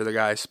McMaster, the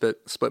guy I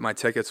split my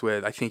tickets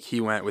with, I think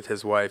he went with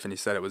his wife, and he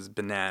said it was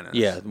bananas.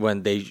 Yeah,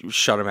 when they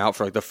shut him out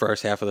for like the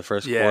first half of the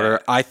first quarter,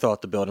 I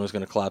thought the building was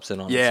going to collapse in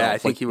on itself. Yeah, I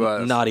think he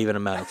was. Not even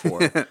a metaphor.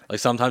 Like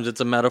sometimes it's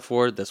a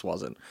metaphor, this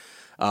wasn't.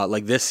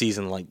 Like this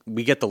season, like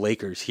we get the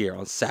Lakers here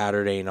on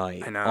Saturday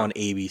night on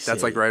ABC.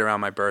 That's like right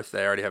around my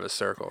birthday. I already have it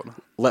circled.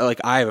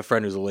 Like I have a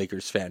friend who's a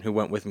Lakers fan who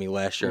went with me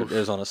last year. Oof. It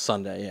was on a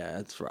Sunday. Yeah,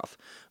 it's rough,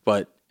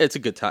 but it's a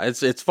good time.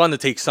 It's fun to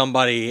take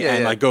somebody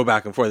and like go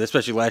back and forth,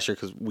 especially last year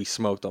because we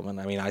smoked them,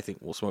 and I mean I think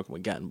we'll smoke them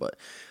again, but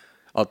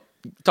I'll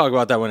talk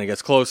about that when it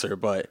gets closer.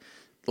 But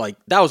like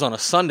that was on a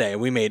Sunday,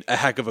 and we made a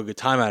heck of a good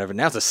time out of it.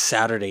 Now it's a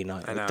Saturday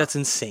night. Like, that's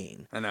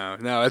insane. I know.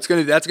 No, that's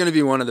gonna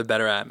be one of the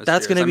better atmospheres.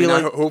 That's gonna be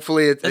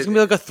hopefully that's gonna be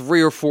like a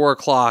 3 or 4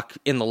 o'clock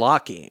in the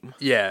lock game.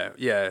 Yeah,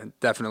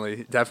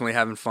 definitely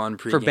having fun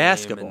for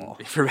basketball.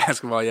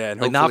 Yeah, and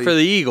like not for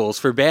the Eagles,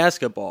 for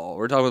basketball.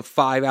 We're talking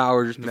 5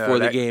 hours before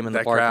the game in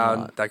the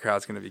parking lot. That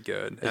crowd's gonna be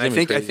good. And I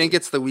think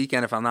it's the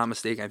weekend, if I'm not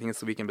mistaken. I think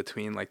it's the weekend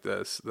between like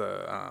the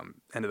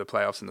end of the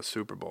playoffs and the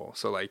Super Bowl.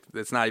 So like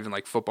it's not even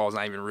like football's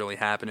not even really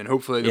happening.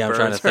 Hopefully the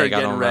Birds are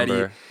getting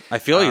ready. I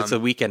feel like it's the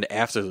weekend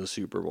after the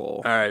Super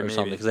Bowl or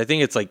something, because I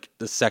think it's like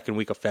the second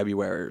week of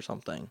February or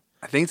something.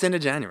 I think it's into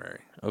January.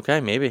 Okay,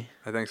 maybe.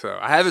 I think so.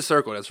 I have it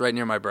circled. It's right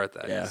near my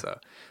birthday. Yeah. So,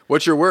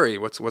 what's your worry?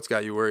 What's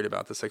got you worried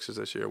about the Sixers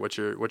this year? What's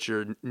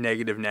your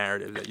negative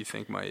narrative that you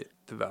think might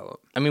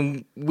develop? I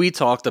mean, we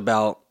talked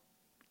about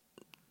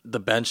the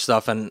bench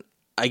stuff, and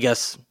I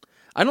guess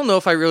I don't know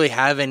if I really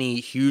have any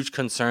huge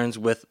concerns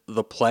with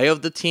the play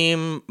of the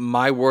team.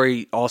 My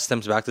worry all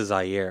stems back to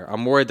Zaire.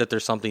 I'm worried that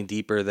there's something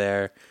deeper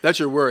there. That's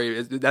your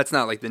worry. That's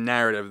not like the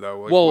narrative,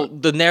 though.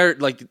 Like, the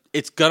narrative, like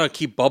it's gonna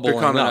keep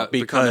bubbling up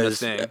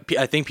because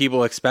I think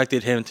people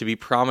expected him to be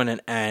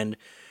prominent, and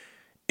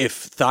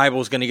if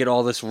Thybulle's going to get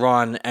all this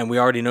run, and we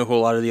already know who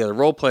a lot of the other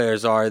role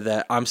players are,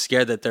 that I'm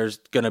scared that there's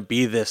going to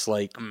be this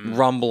like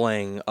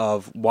rumbling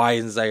of why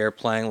isn't Zaire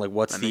playing? Like,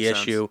 what's the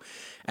issue?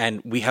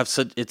 And we have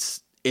such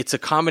it's a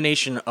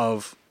combination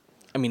of,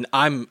 I mean,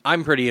 I'm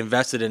pretty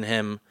invested in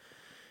him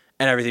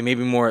and everything,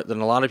 maybe more than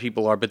a lot of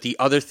people are. But the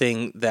other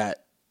thing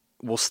that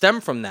will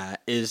stem from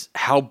that is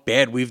how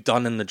bad we've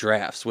done in the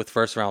drafts with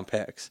first round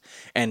picks.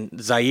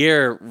 And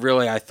Zaire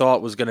really, I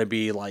thought, was going to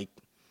be like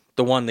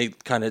the one they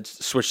kind of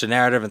switched the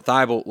narrative, and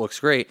Thibault looks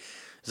great.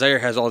 Zaire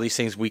has all these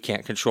things we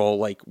can't control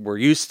like we're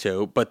used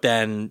to, but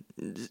then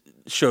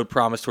showed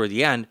promise toward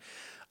the end.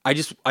 I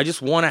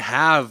just want to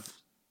have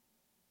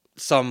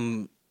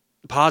some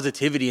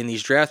positivity in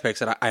these draft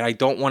picks, and I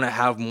don't want to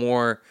have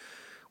more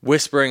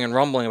whispering and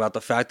rumbling about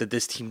the fact that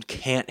this team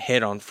can't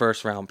hit on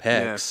first round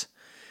picks.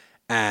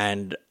 Yeah.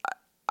 And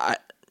I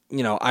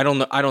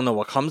don't know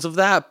what comes of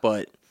that,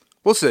 but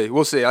we'll see.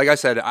 Like I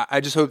said,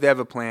 I just hope they have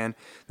a plan.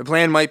 The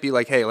plan might be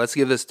like, hey, let's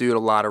give this dude a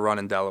lot of run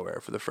in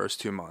Delaware for the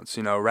first 2 months,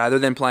 rather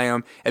than play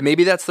him. And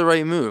maybe that's the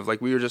right move,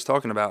 like we were just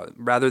talking about.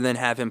 Rather than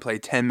have him play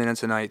 10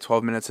 minutes a night,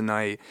 12 minutes a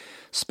night,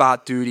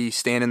 spot duty,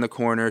 stand in the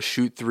corner,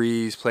 shoot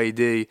threes, play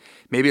D.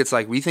 Maybe it's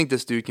like, we think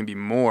this dude can be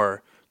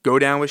more. Go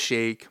down with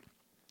Shake,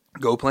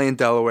 go play in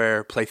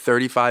Delaware, play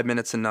 35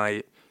 minutes a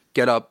night,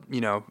 get up,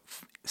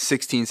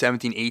 16,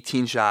 17,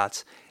 18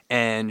 shots.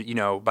 And,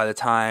 by the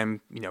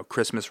time,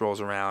 Christmas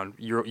rolls around,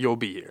 you'll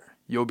be here.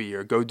 You'll be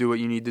here. Go do what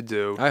you need to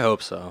do. I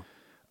hope so.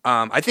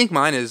 I think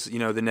mine is,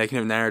 the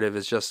negative narrative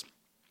is just,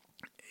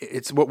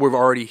 it's what we're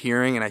already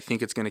hearing, and I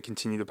think it's going to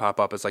continue to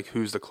pop up. It's like,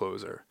 who's the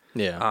closer?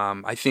 Yeah.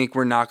 I think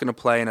we're not going to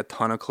play in a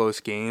ton of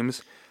close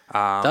games.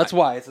 That's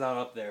why it's not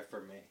up there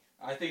for me.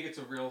 I think it's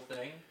a real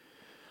thing.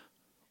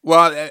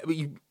 Well,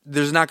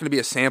 there's not going to be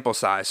a sample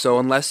size. So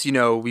unless,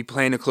 we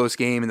play in a close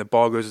game and the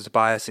ball goes to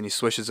Tobias and he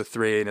swishes a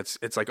three and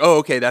it's like, oh,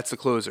 okay, that's the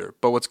closer.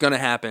 But what's going to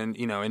happen,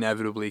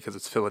 inevitably, because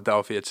it's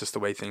Philadelphia, it's just the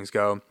way things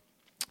go.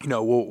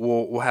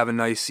 We'll have a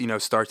nice,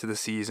 start to the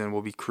season.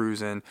 We'll be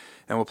cruising,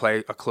 and we'll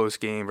play a close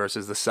game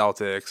versus the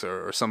Celtics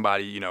or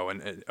somebody,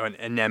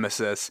 a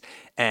nemesis,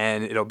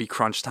 and it'll be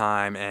crunch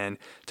time, and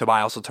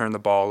Tobias will turn the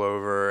ball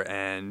over,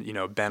 and,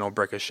 Ben will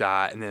brick a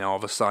shot, and then all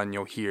of a sudden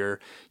you'll hear,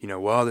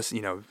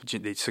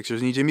 the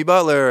Sixers need Jimmy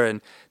Butler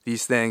and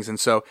these things. And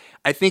so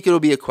I think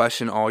it'll be a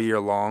question all year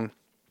long.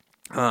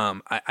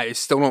 I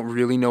still don't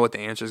really know what the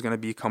answer is going to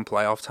be come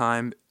playoff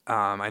time.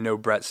 I know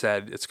Brett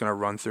said it's going to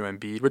run through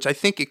Embiid, which I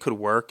think it could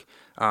work.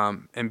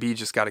 Embiid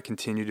just got to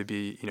continue to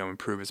be,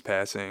 improve his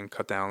passing,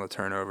 cut down on the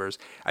turnovers.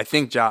 I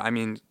think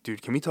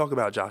dude, can we talk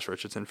about Josh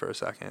Richardson for a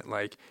second?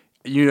 Like,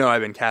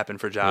 I've been capping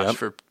for Josh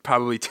for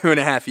probably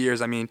 2.5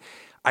 years. I mean,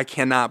 I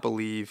cannot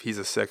believe he's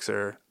a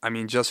Sixer. I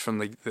mean, just from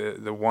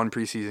the one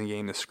preseason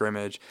game, the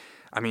scrimmage.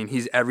 I mean,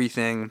 he's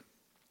everything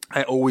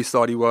I always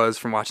thought he was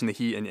from watching the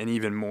Heat, and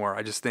even more.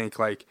 I just think,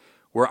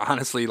 we're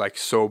honestly,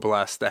 so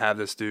blessed to have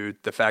this dude.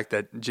 The fact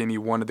that Jimmy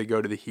wanted to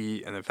go to the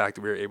Heat and the fact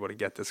that we were able to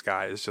get this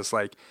guy is just,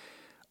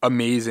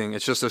 amazing.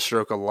 It's just a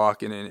stroke of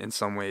luck in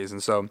some ways.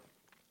 And so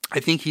I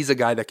think he's a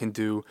guy that can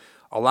do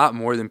a lot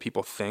more than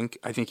people think.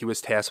 I think he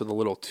was tasked with a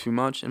little too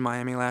much in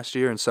Miami last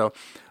year. And so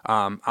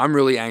I'm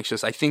really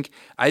anxious. I think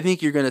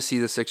you're going to see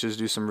the Sixers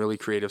do some really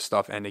creative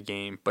stuff end a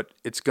game, but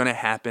it's going to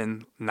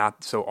happen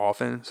not so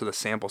often. So the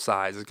sample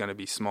size is going to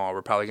be small.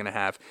 We're probably going to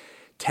have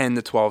 10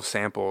 to 12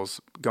 samples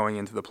going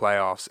into the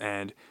playoffs,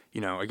 and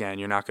again,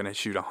 you're not going to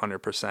shoot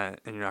 100%,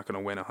 and you're not going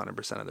to win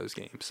 100% of those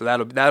games. So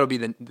that'll be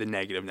the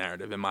negative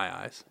narrative in my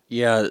eyes.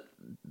 Yeah,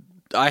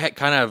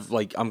 kind of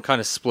like I'm kind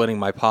of splitting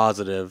my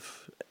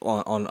positive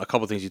on a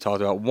couple things you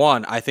talked about.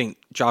 One, I think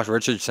Josh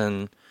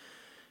Richardson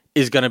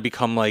is going to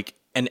become like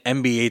an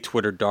NBA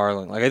Twitter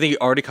darling. Like I think he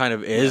already kind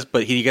of is,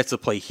 but he gets to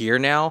play here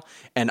now.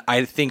 And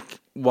I think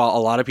while a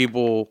lot of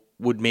people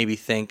would maybe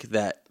think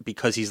that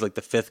because he's like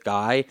the fifth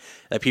guy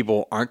that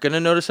people aren't going to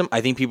notice him, I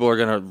think people are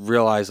going to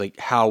realize like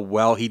how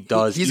well he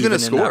does. He's going to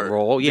score. That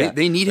role. Yeah,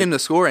 they need him to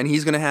score, and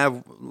he's going to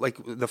have like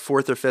the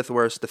fourth or fifth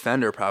worst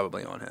defender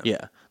probably on him.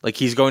 Yeah, like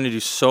he's going to do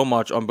so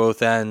much on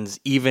both ends,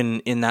 even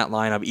in that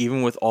lineup,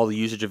 even with all the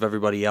usage of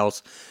everybody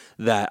else.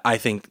 That I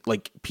think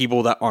like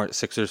people that aren't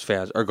Sixers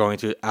fans are going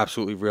to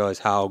absolutely realize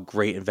how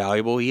great and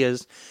valuable he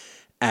is.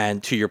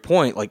 And to your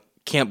point, like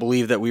can't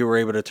believe that we were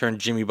able to turn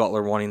Jimmy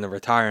Butler wanting to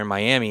retire in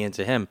Miami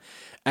into him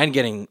and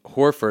getting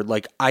Horford.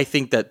 Like I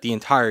think that the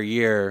entire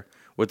year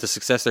with the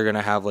success they're going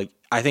to have, like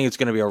I think it's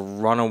going to be a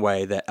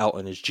runaway that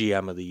Elton is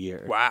GM of the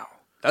year. Wow.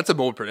 That's a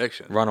bold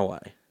prediction.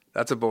 Runaway.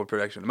 That's a bold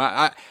prediction.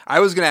 I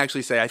was going to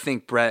actually say I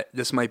think Brett,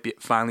 this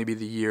might finally be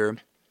the year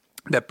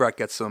that Brett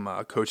gets some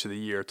Coach of the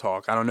Year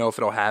talk. I don't know if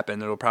it'll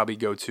happen. It'll probably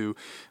go to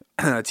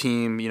a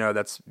team,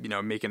 that's,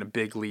 making a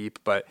big leap.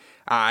 But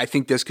I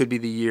think this could be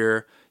the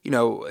year.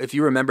 If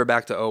you remember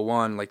back to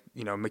 2001, like,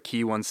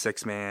 McKee won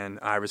sixth man,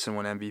 Iverson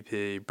won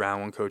MVP, Brown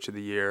won Coach of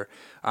the Year.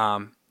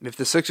 If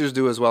the Sixers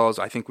do as well as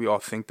I think we all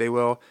think they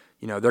will,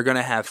 they're going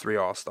to have 3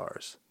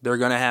 All-Stars. They're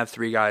going to have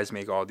 3 guys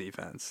make all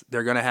defense.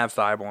 They're going to have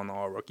Thibault on the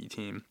all-rookie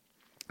team.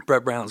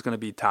 Brett Brown's going to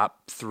be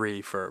top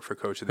 3 for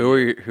Coach of the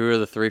Year. Who are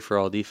the 3 for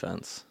all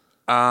defense?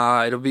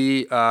 It'll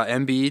be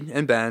Embiid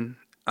and Ben,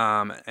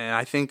 and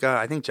I think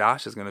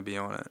Josh is going to be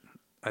on it.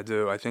 I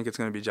do. I think it's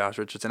going to be Josh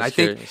Richardson. I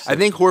think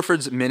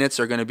Horford's minutes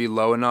are going to be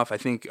low enough. I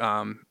think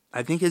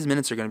his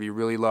minutes are going to be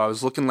really low. I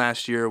was looking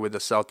last year with the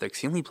Celtics.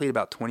 He only played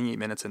about 28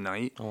 minutes a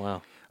night.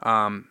 Oh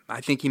wow. I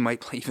think he might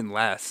play even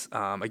less.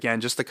 Again,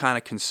 just to kind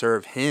of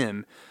conserve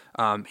him.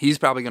 He's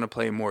probably going to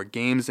play more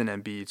games than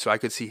Embiid, so I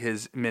could see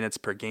his minutes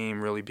per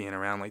game really being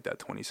around like that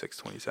 26,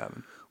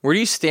 27. Where do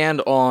you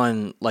stand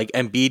on, like,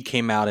 Embiid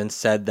came out and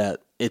said that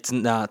it's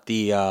not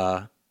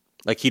the,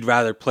 like, he'd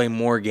rather play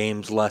more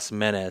games, less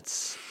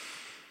minutes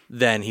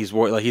than he's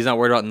not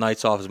worried about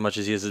nights off as much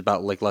as he is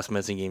about, like, less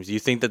minutes in games. Do you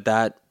think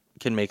that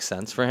can make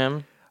sense for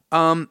him?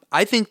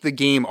 I think the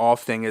game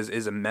off thing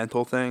is a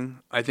mental thing.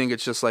 I think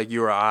it's just like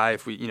you or I,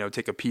 if we,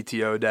 take a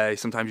PTO day,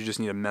 sometimes you just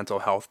need a mental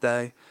health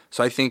day.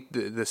 So I think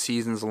the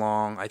season's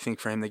long. I think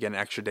for him to get an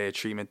extra day of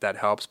treatment, that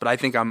helps. But I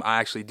think I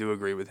actually do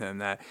agree with him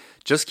that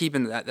just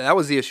keeping that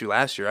was the issue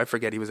last year. I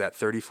forget he was at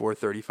 34,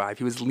 35.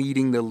 He was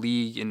leading the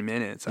league in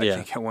minutes, I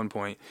think, at one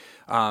point.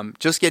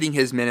 Just getting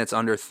his minutes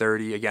under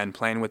 30, again,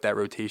 playing with that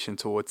rotation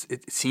tool,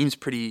 it seems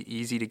pretty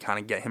easy to kind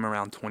of get him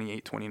around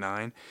 28,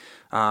 29.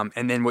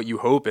 And then what you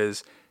hope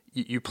is,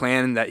 you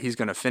plan that he's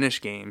going to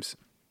finish games.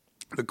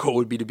 The goal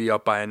would be to be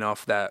up by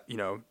enough that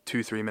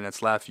 2-3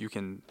 minutes left, you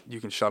can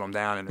shut him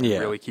down and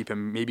really keep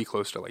him maybe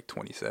close to like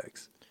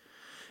 26.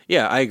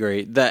 Yeah, I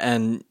agree. That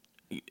and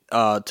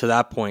to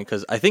that point,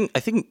 because I think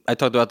I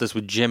talked about this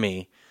with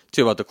Jimmy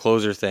too about the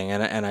closer thing,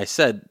 and I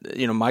said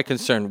my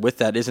concern with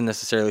that isn't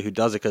necessarily who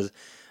does it, because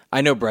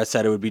I know Brett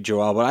said it would be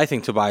Joel, but I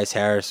think Tobias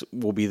Harris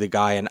will be the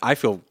guy, and I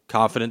feel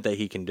confident that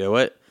he can do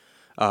it.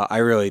 I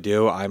really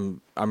do. I'm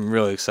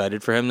really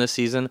excited for him this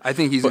season. I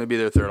think he's going to be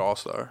their third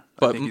All-Star.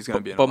 I think he's going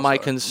to be an All-Star. My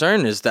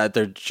concern is that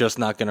they're just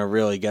not going to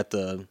really get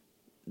to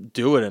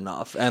do it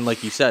enough. And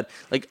like you said,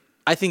 like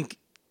I think,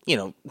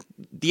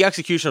 the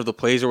execution of the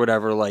plays or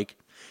whatever, like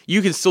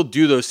you can still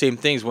do those same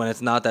things when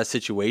it's not that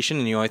situation,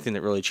 and the only thing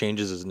that really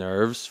changes is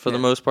nerves for the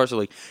most part. So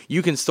like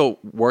you can still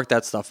work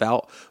that stuff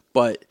out,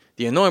 but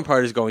the annoying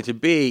part is going to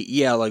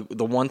be, like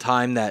the one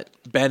time that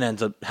Ben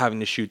ends up having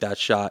to shoot that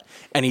shot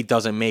and he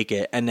doesn't make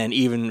it. And then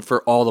even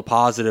for all the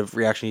positive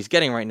reaction he's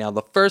getting right now,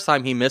 the first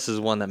time he misses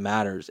one that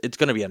matters, it's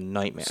going to be a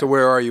nightmare. So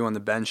where are you on the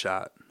Ben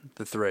shot,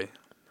 the 3?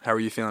 How are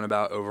you feeling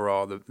about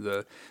overall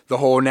the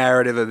whole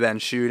narrative of Ben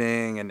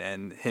shooting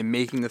and him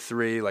making the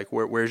 3? Like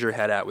where's your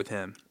head at with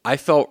him? I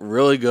felt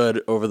really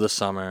good over the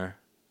summer.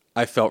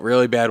 I felt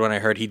really bad when I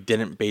heard he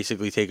didn't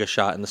basically take a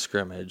shot in the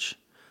scrimmage.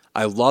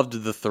 I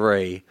loved the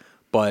 3.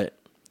 But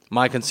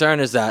my concern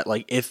is that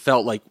it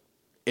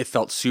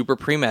felt super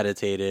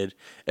premeditated.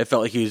 It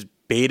felt like he was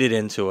baited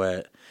into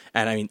it.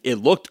 And I mean, it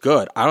looked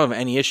good. I don't have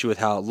any issue with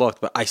how it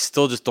looked, but I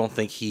still just don't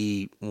think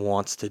he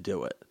wants to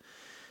do it.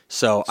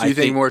 So you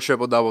think more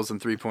triple doubles than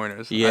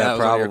 3-pointers? Yeah,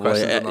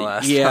 probably.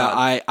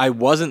 I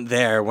wasn't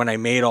there when I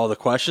made all the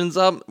questions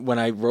up. When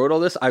I wrote all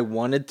this, I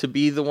wanted to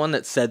be the one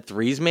that said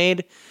 3s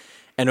made.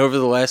 And over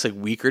the last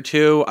week or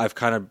two, I've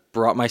kind of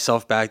brought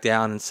myself back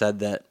down and said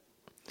that.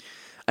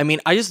 I mean,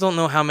 I just don't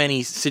know how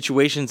many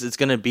situations it's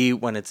going to be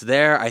when it's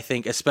there. I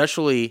think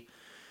especially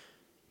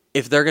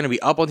if they're going to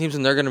be up on teams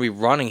and they're going to be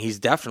running, he's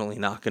definitely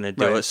not going to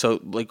do it.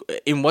 So,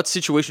 in what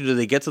situation do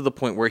they get to the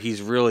point where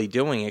he's really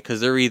doing it?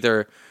 Because they're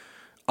either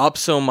up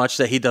so much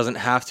that he doesn't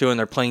have to, and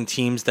they're playing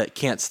teams that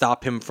can't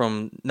stop him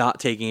from not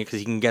taking it because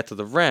he can get to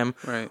the rim,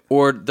 right?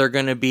 Or they're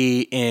going to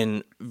be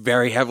in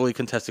very heavily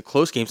contested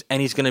close games,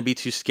 and he's going to be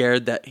too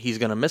scared that he's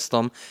going to miss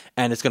them,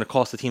 and it's going to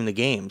cost the team the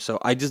game. So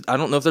I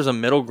don't know if there's a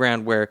middle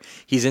ground where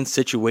he's in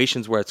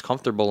situations where it's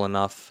comfortable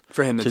enough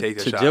for him to take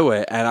the shot. Do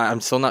it, and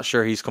I'm still not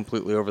sure he's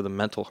completely over the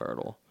mental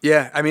hurdle.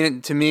 Yeah, I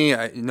mean, to me,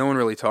 no one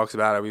really talks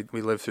about it.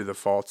 We lived through the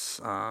Fultz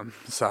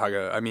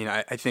saga. I mean,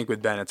 I think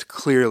with Ben, it's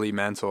clearly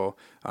mental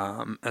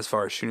as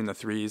far as shooting the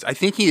threes. I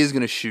think he is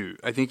going to shoot.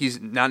 I think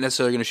he's not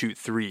necessarily going to shoot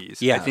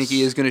threes. Yes. I think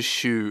he is going to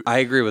shoot. I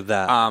agree with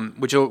that.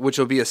 Which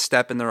will be a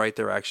step in the right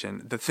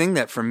direction. The thing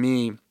that for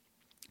me,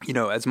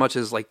 as much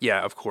as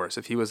of course,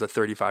 if he was a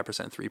 35%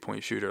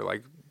 3-point shooter,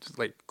 just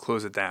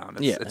close it down.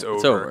 It's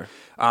over.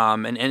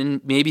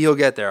 And maybe he'll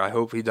get there. I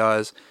hope he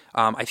does.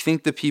 I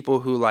think the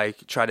people who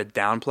try to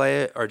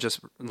downplay it are just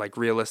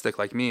realistic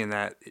like me, in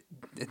that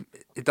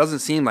it doesn't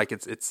seem like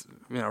it's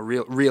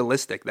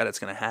realistic that it's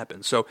going to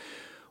happen. So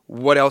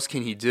what else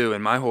can he do?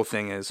 And my whole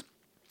thing is,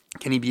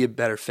 can he be a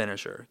better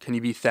finisher? Can he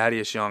be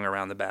Thaddeus Young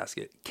around the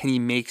basket? Can he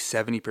make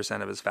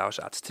 70% of his foul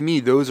shots? To me,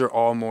 those are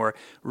all more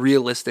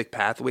realistic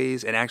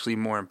pathways and actually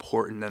more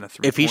important than a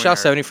three-pointer. If he shot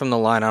 70 from the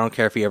line, I don't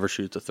care if he ever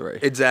shoots a three.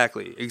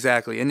 Exactly.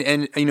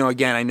 And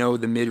again, I know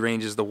the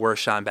mid-range is the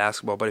worst shot in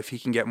basketball, but if he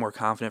can get more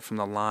confident from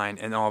the line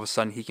and all of a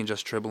sudden he can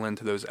just dribble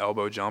into those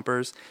elbow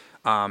jumpers,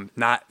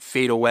 not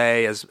fade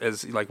away as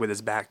with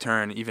his back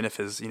turn, even if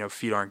his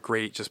feet aren't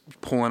great, just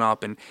pulling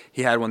up. And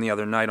he had one the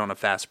other night on a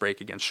fast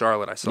break against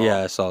Charlotte. I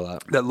saw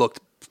that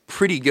looked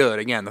pretty good.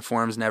 Again, the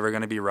form's never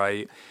going to be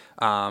right.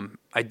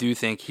 I do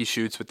think he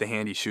shoots with the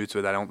hand he shoots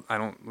with. I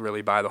don't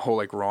really buy the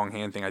whole wrong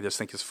hand thing. I just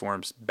think his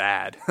form's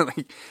bad.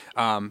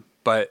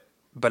 But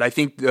I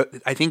think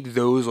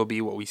those will be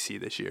what we see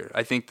this year.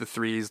 I think the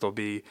threes, they'll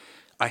be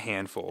a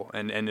handful,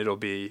 and it'll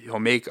be, he'll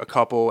make a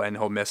couple and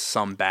he'll miss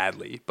some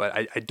badly, but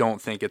I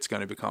don't think it's going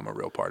to become a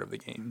real part of the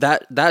game.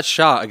 That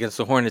shot against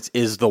the Hornets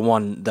is the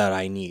one that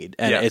I need,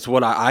 and it's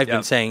what I've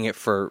been saying it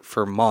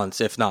for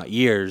months, if not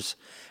years,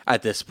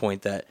 at this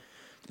point, that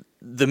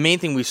the main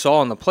thing we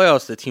saw in the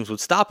playoffs that teams would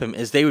stop him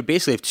is they would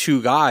basically have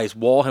two guys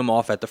wall him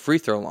off at the free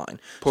throw line.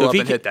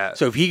 Hit that.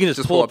 So if he can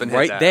just pull up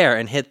right there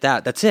and hit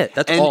that, that's it.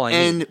 That's all I need.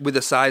 And with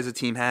the size the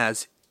team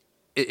has,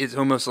 it's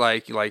almost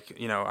like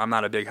I'm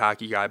not a big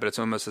hockey guy, but it's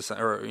almost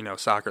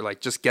soccer.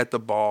 Just get the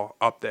ball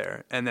up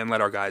there and then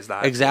let our guys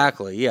dive.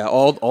 Exactly. Yeah.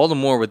 All the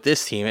more with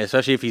this team,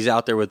 especially if he's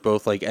out there with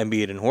both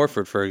Embiid and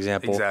Horford, for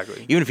example.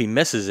 Exactly. Even if he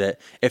misses it,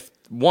 if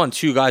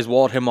two guys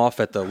walled him off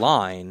at the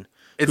line,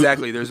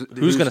 exactly. Who's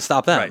going to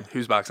stop them? Right.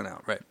 Who's boxing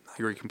out? Right. I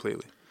agree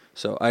completely.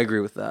 So I agree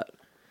with that.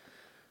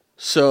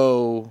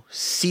 So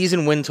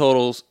season win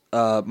totals,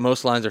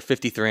 most lines are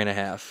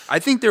 53.5. I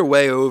think they're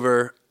way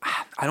over.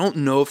 I don't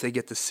know if they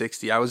get to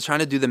 60. I was trying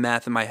to do the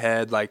math in my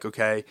head,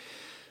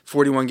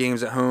 41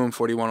 games at home,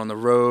 41 on the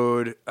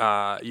road,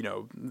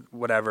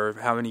 whatever,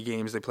 how many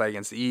games they play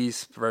against the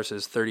East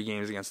versus 30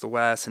 games against the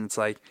West. And it's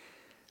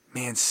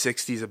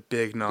 60 is a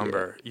big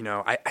number.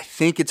 Yeah. I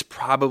think it's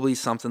probably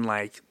something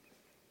like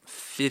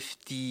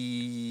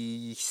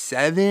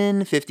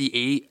 57,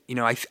 58.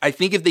 I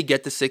think if they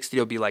get to 60,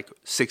 it'll be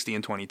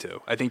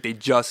 60-22. I think they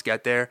just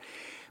get there.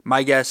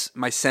 My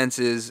sense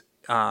is,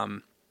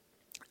 I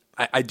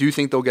do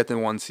think they'll get the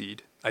 1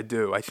 seed. I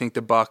do. I think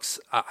the Bucks.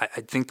 I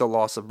think the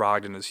loss of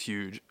Brogdon is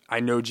huge.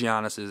 I know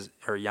Giannis, is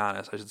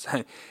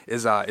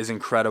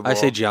incredible. I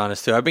say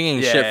Giannis too. I've been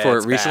getting shit for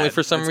it recently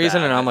for some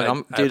reason, and I'm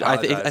I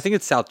think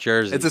it's South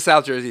Jersey. It's a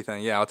South Jersey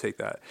thing. Yeah, I'll take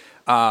that.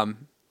 I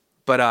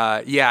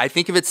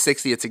think if it's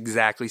 60, it's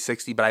exactly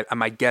 60. But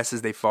my guess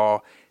is they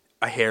fall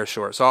a hair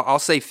short. So I'll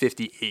say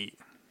 58.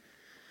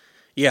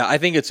 Yeah, I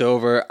think it's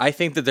over. I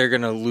think that they're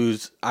going to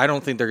lose. I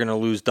don't think they're going to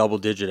lose double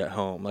digit at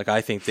home. I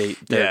think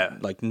they're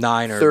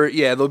 9 or...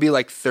 they'll be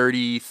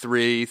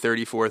 33,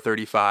 34,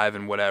 35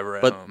 and whatever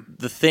at home. But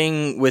the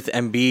thing with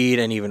Embiid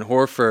and even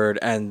Horford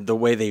and the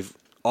way they've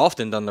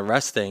often done the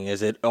rest thing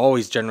is it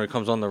always generally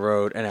comes on the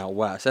road and out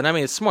west. And I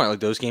mean, it's smart.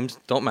 Those games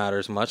don't matter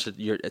as much.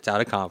 It's out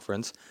of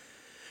conference.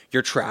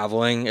 You're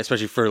traveling,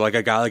 especially for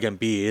a guy like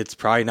Embiid. It's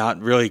probably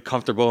not really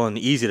comfortable and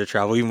easy to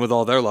travel, even with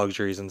all their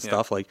luxuries and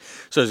stuff. So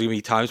there's gonna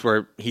be times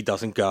where he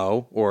doesn't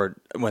go, or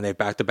when they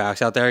back to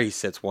backs out there, he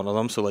sits one of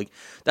them. So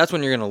that's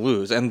when you're gonna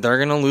lose, and they're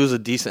gonna lose a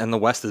decent. And the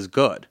West is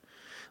good.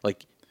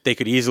 They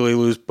could easily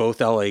lose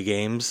both LA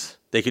games.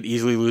 They could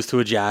easily lose to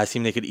a Jazz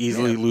team. They could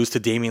easily lose to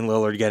Damian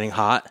Lillard getting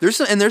hot.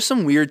 There's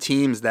some weird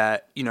teams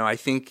that I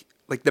think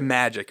the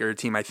Magic are a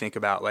team I think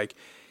about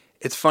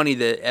It's funny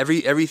that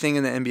everything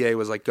in the NBA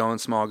was going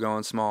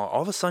small.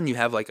 All of a sudden, you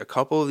have a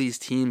couple of these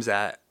teams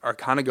that are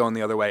kind of going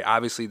the other way.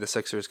 Obviously, the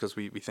Sixers, because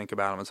we think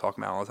about them and talk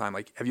about them all the time.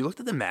 Have you looked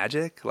at the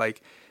Magic?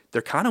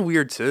 They're kind of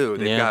weird too.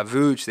 They've got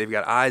Vooch, they've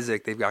got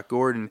Isaac, they've got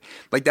Gordon.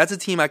 That's a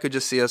team I could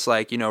just see us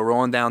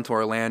rolling down to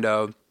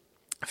Orlando,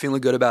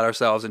 feeling good about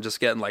ourselves and just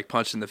getting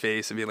punched in the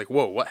face and being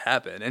whoa, what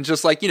happened? And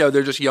just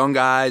they're just young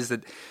guys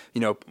that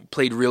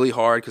played really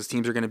hard because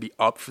teams are going to be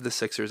up for the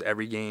Sixers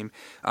every game.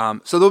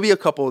 So there'll be a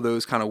couple of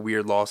those kind of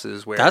weird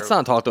losses where that's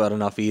not talked about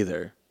enough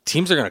either.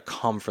 teams are going to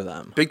come for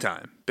them. Big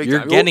time.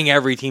 You're getting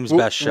every team's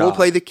best shot. We'll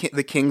play the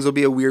Kings. Will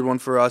be a weird one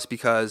for us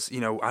because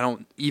I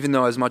don't, even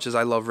though as much as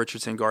I love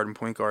Richardson guard and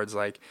point guards,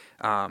 like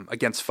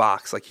against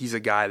Fox, like he's a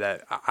guy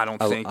that I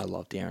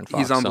love De'Aaron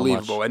Fox. He's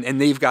unbelievable, so and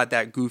they've got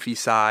that goofy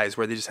size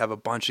where they just have a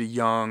bunch of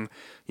young,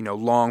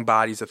 long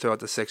bodies that throw at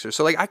the Sixers.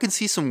 So like I could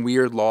see some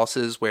weird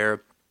losses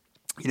where.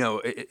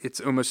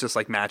 It's almost just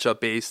like matchup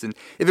based, and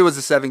if it was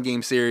a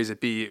 7-game series,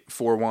 it'd be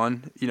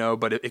 4-1.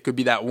 But it could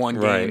be that one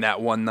game,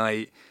 that one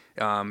night.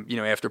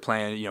 After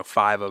playing,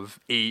 5 of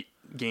 8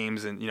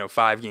 games and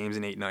 5 games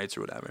in 8 nights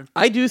or whatever.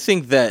 I do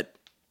think that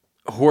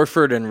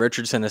Horford and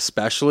Richardson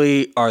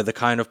especially are the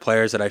kind of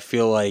players that I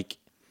feel like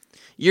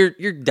you're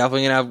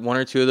definitely gonna have 1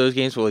 or 2 of those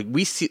games. But like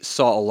we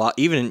saw a lot,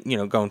 even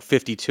going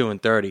 52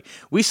 and 30,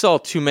 we saw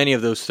too many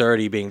of those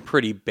 30 being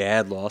pretty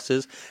bad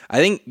losses. I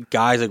think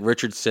guys like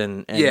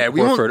Richardson and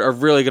Horford are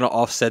really gonna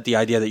offset the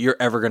idea that you're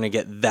ever gonna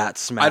get that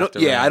smacked.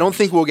 I don't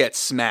think we'll get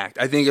smacked.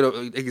 I think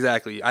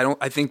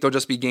I think there'll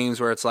just be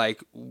games where it's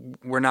like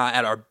we're not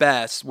at our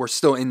best. We're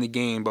still in the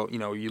game, but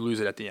you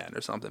lose it at the end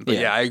or something. But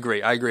I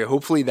agree.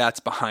 Hopefully that's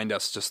behind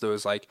us. Just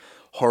those like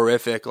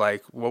horrific,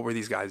 like what were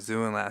these guys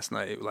doing last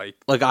night? Like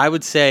I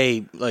would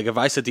say, like if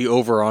I set the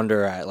over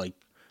under at like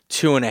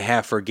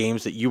 2.5 for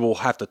games that you will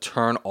have to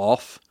turn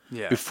off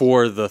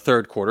before the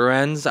third quarter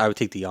ends, I would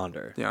take the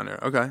under. The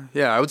under, okay,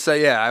 I would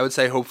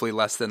say hopefully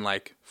less than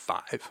like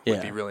 5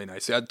 would be really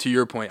nice. To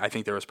your point, I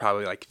think there was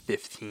probably like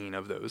 15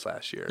 of those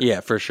last year.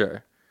 Yeah, for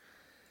sure.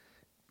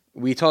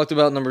 We talked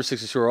about number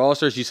 62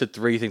 All-Stars. You said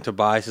 3. You think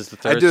Tobias is the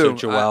third? I do. So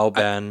Joel,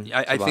 Ben,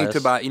 I think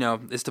Tobias.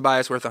 Is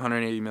Tobias worth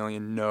 $180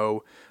 million?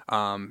 No.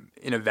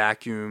 In a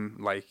vacuum,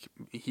 like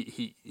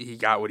he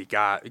got what he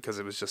got because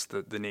it was just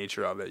the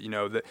nature of it.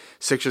 The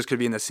Sixers could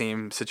be in the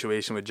same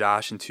situation with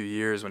Josh in 2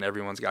 years when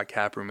everyone's got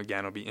cap room again.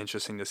 It'll be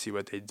interesting to see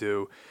what they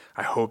do.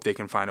 I hope they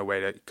can find a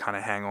way to kind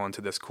of hang on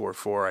to this core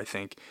 4. I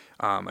think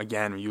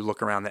again, when you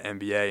look around the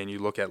NBA and you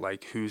look at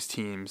like whose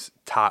team's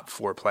top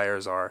 4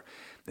 players are.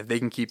 If they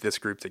can keep this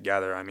group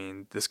together, I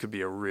mean, this could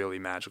be a really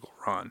magical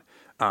run.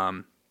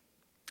 I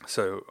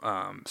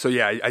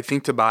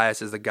think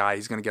Tobias is the guy.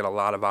 He's going to get a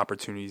lot of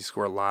opportunities,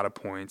 score a lot of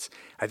points.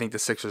 I think the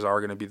Sixers are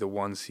going to be the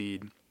 1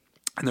 seed,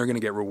 and they're going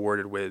to get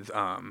rewarded with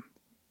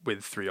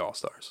 3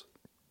 All-Stars.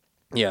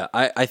 Yeah,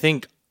 I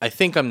think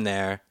I'm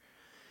there.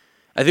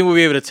 I think we'll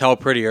be able to tell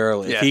pretty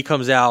early. Yeah. If he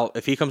comes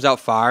out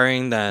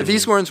firing, then if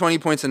he's scoring 20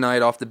 points a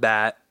night off the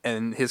bat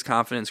and his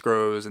confidence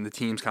grows and the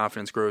team's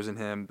confidence grows in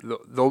him,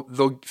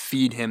 they'll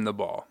feed him the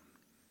ball.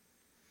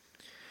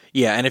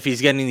 Yeah, and if he's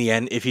getting the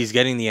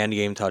end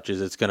game touches,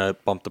 it's gonna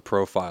bump the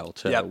profile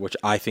too, which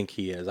I think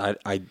he is.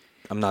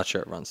 I'm not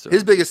sure it runs through.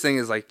 His biggest thing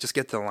is like just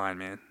get to the line,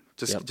 man.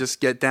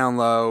 Just get down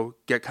low,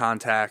 get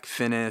contact,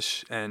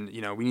 finish, and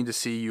we need to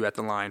see you at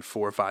the line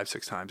 4, 5,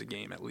 6 times a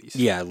game at least.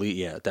 Yeah,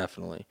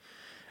 definitely.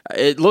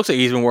 It looks like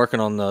he's been working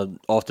on the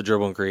off the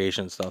dribble and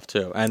creation stuff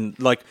too. And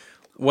like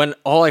when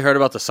all I heard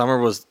about the summer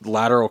was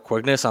lateral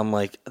quickness, I'm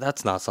like,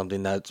 that's not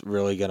something that's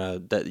really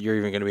that you're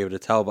even gonna be able to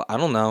tell. But I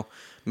don't know.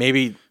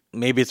 Maybe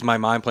it's my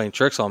mind playing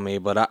tricks on me.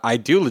 But I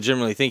do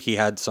legitimately think he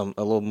had a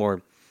little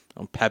more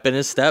pep in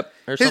his step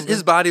or something.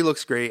 His body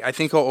looks great. I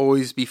think he'll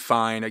always be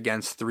fine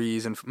against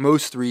 3s and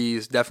most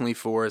 3s, definitely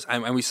 4s.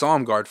 And we saw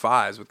him guard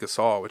 5s with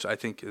Gasol, which I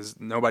think is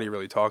nobody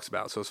really talks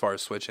about. So as far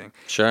as switching,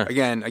 sure.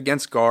 Again,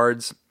 against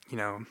guards.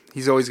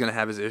 He's always going to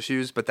have his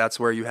issues, but that's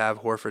where you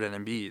have Horford and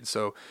Embiid.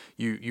 So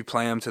you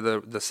play him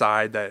to the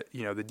side that,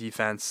 the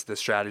defense, the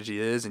strategy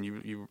is, and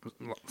you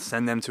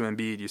send them to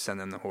Embiid, you send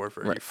them to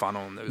Horford, right. You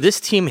funnel them. This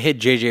team hit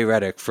J.J.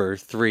 Redick for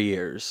 3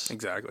 years.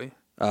 Exactly.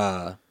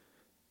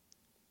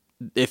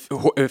 If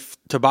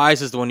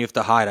Tobias is the one you have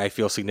to hide, I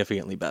feel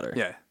significantly better.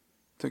 Yeah,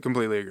 I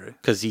completely agree.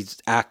 Because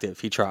he's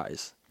active. He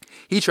tries.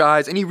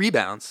 And he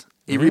rebounds.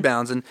 He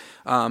rebounds, and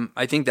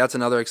I think that's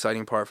another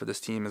exciting part for this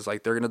team is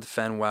like they're going to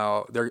defend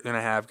well. They're going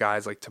to have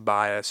guys like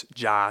Tobias,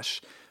 Josh,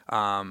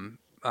 Ben,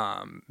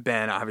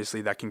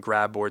 obviously, that can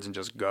grab boards and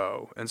just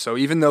go. And so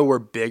even though we're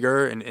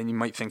bigger and you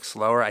might think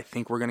slower, I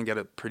think we're going to get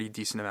a pretty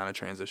decent amount of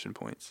transition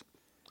points.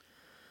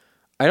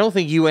 I don't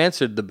think you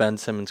answered the Ben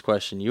Simmons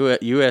question.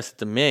 You asked it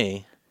to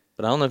me,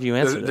 but I don't know if you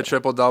answered the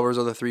triple doubles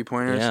or the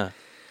 3-pointers. Yeah.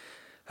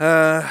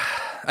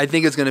 I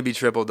think it's going to be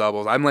triple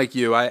doubles. I'm like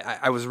you.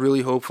 I was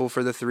really hopeful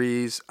for the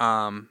 3s,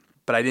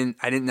 but I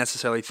didn't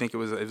necessarily think it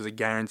was a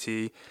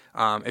guarantee.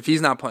 If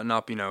he's not putting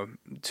up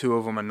 2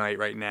 of them a night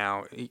right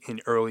now in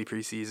early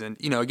preseason,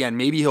 again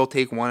maybe he'll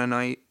take 1 a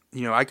night.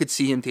 I could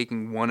see him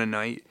taking 1 a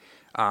night.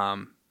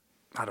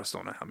 I just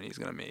don't know how many he's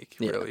going to make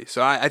really.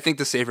 So I think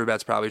the safer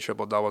bet's probably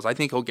triple doubles. I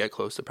think he'll get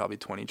close to probably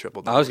 20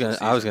 triple doubles.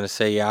 I was gonna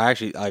say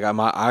actually like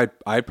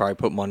I'd probably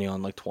put money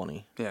on like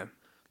 20. Yeah.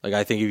 Like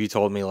I think if you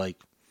told me like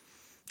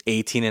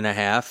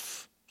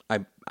 18.5,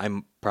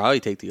 I'm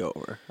probably take the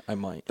over. I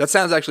might. That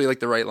sounds actually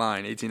like the right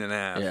line,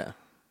 18.5. Yeah.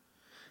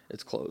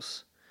 It's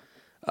close.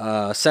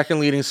 Second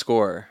leading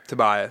scorer.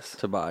 Tobias.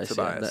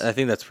 Yeah. I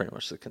think that's pretty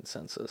much the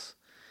consensus.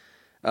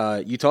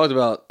 You talked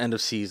about end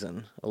of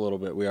season a little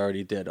bit. We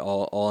already did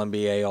all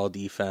NBA, all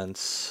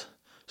defense.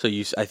 So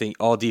I think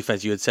all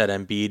defense, you had said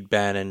Embiid,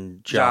 Ben,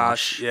 and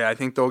Josh. Yeah, I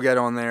think they'll get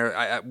on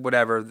there.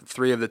 Whatever,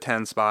 3 of the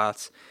 10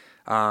 spots.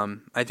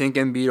 I think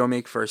Embiid will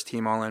make first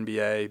team All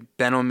NBA.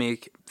 Ben will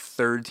make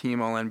third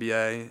team All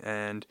NBA,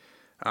 and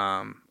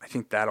I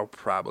think that'll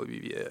probably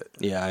be it.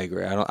 Yeah, I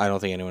agree. I don't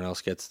think anyone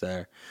else gets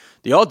there.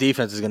 The all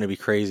defense is going to be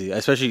crazy,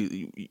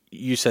 especially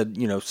you said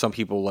some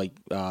people like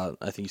I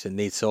think you said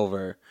Nate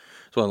Silver,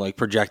 so like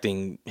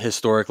projecting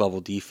historic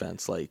level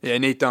defense like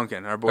Nate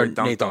Duncan, our boy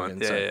Nate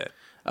Duncan.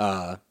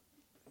 Yeah.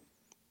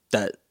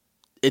 That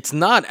it's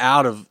not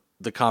out of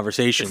the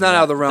conversation. It's not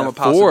out of the realm of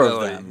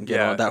possibility. 4 of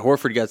them. That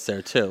Horford gets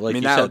there too. Like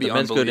you said, the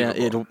men's go down.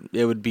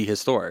 It would be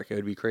historic. It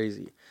would be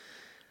crazy.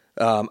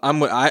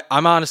 I'm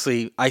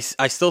honestly, I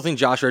still think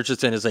Josh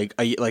Richardson is like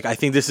I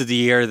think this is the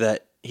year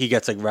that he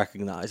gets like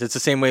recognized. It's the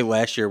same way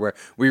last year where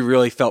we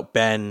really felt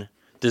Ben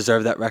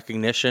deserved that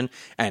recognition,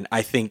 and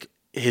I think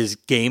his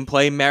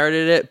gameplay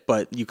merited it,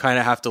 but you kind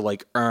of have to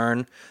like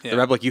earn the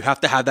rep. Like you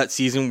have to have that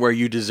season where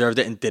you deserved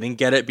it and didn't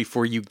get it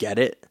before you get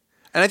it.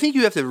 And I think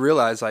you have to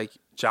realize like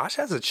Josh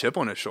has a chip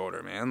on his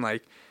shoulder, man.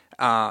 Like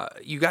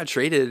you got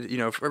traded,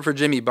 for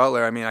Jimmy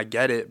Butler. I mean, I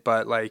get it,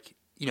 but like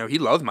he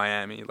loved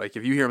Miami. Like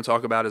if you hear him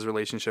talk about his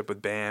relationship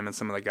with Bam and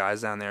some of the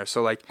guys down there,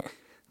 so like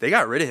they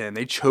got rid of him.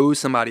 They chose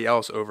somebody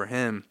else over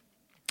him.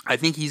 I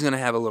think he's going to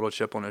have a little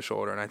chip on his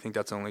shoulder, and I think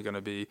that's only going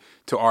to be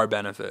to our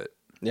benefit.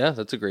 Yeah,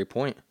 that's a great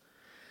point.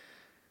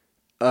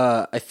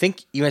 I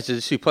think you answered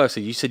the 2 playoffs. So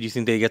you said you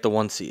think they get the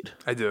 1 seed.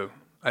 I do.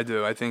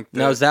 I think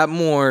now is that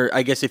more?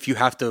 I guess if you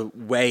have to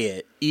weigh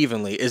it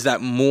evenly, is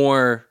that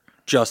more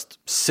just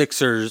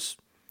Sixers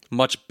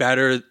much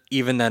better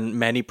even than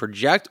many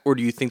project, or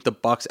do you think the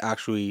Bucks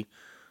actually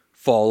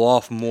fall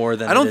off more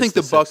than? I don't think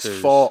the Bucks Sixers?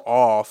 Fall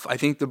off. I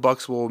think the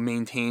Bucks will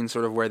maintain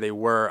sort of where they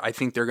were. I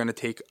think they're going to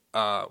take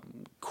a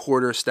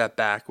quarter step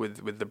back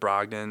with the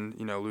Brogdon,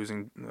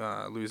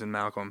 losing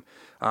Malcolm,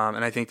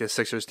 and I think the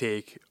Sixers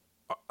take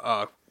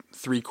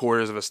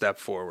 3/4 of a step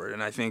forward.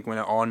 And I think when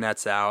it all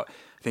nets out,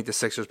 I think the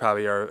Sixers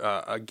probably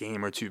are a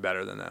game or 2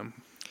 better than them.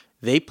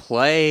 They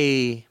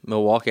play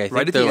Milwaukee. I think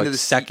right they're the like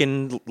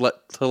second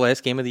to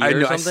last game of the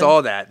year. I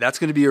saw that. That's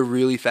going to be a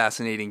really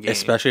fascinating game,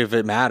 especially if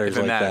it matters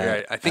like that.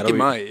 Right? I think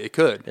might. It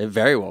could. It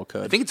very well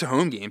could. I think it's a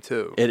home game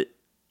too.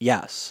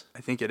 Yes.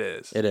 I think it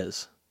is. It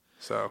is.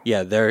 So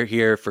yeah, they're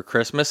here for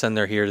Christmas and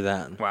they're here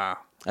then. Wow.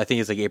 I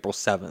think it's like April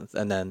 7th,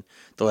 and then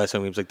the last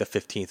home game was like the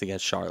 15th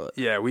against Charlotte.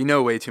 Yeah, we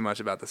know way too much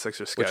about the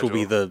Sixers schedule. Which will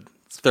be the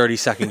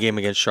 32nd game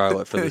against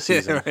Charlotte for the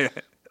season. Right.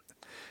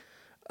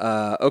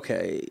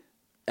 Okay.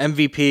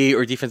 MVP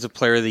or Defensive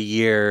Player of the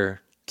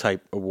Year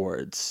type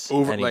awards.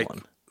 Over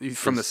anyone. Like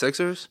from the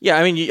Sixers? Yeah,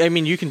 I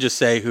mean, you can just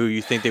say who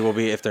you think they will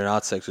be if they're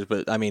not Sixers,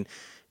 but I mean,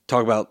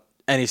 talk about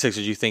any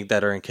Sixers you think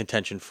that are in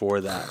contention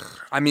for that.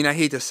 I mean, I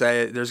hate to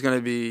say it. There's going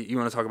to be, you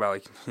want to talk about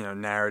like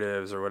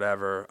narratives or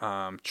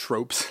whatever,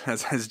 tropes,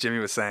 as Jimmy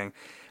was saying.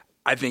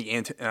 I think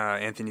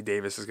Anthony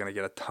Davis is going to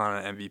get a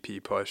ton of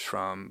MVP push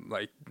from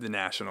like the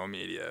national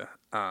media.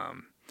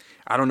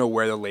 I don't know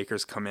where the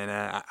Lakers come in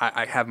at.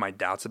 I have my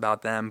doubts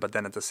about them, but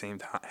then at the same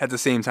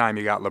time,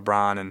 you got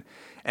LeBron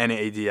and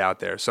AD out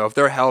there. So if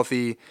they're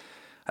healthy,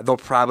 they'll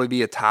probably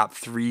be a top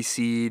 3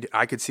 seed.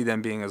 I could see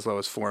them being as low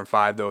as 4 and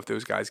 5 though if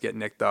those guys get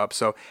nicked up.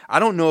 So I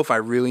don't know if I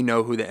really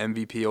know who the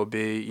MVP will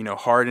be.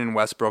 Harden and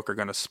Westbrook are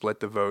going to split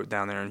the vote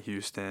down there in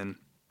Houston.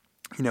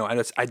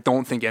 I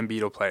don't think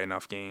Embiid will play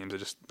enough games.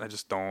 I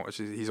just don't.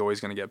 He's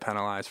always going to get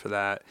penalized for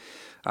that.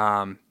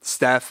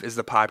 Steph is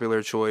the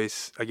popular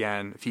choice.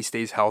 Again, if he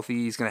stays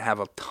healthy, he's going to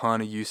have a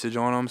ton of usage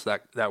on him, so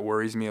that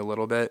worries me a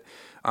little bit.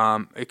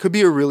 It could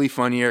be a really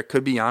fun year. It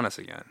could be Giannis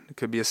again. It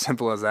could be as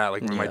simple as that.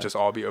 Like we might just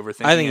all be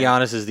overthinking. I think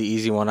Giannis is the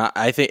easy one.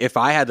 I think if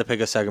I had to pick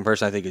a second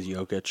person, I think it's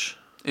Jokic.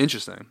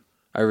 Interesting.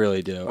 I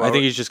really do. Well, I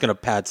think he's just going to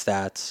pad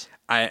stats.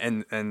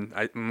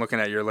 I'm looking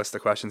at your list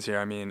of questions here.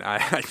 I mean, I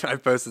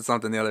posted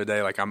something the other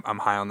day like I'm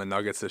high on the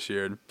Nuggets this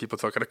year, and people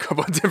took it a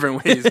couple of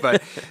different ways,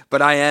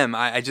 but I am.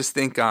 I just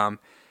think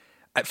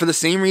for the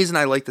same reason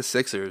I like the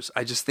Sixers,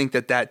 I just think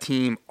that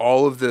team,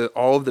 all of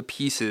the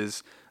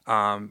pieces,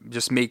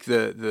 just make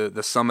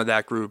the sum of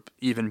that group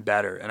even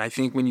better. And I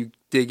think when you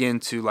dig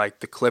into like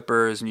the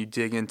Clippers and you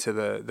dig into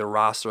the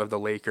roster of the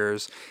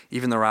Lakers,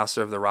 even the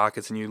roster of the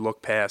Rockets, and you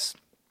look past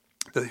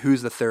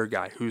who's the third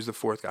guy, who's the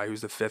fourth guy,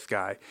 who's the fifth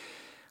guy.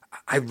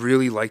 I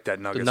really like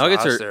that Nuggets. The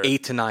Nuggets roster. are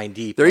 8 to 9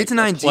 deep. They're 8 to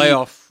 9 deep,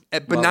 playoff,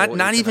 but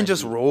not even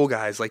just role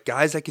guys. Like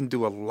guys that can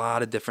do a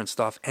lot of different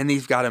stuff, and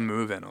they've got a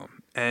move in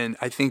them. And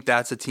I think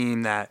that's a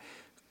team that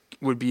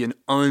would be an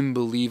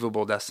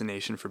unbelievable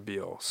destination for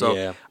Beal. So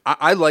yeah.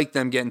 I like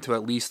them getting to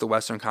at least the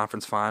Western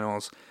Conference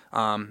Finals.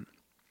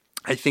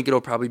 I think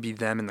it'll probably be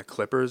them and the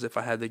Clippers if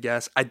I had to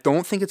guess. I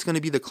don't think it's going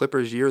to be the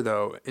Clippers' year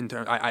though.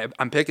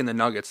 I'm picking the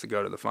Nuggets to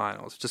go to the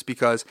finals just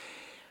because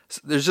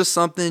there's just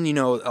something,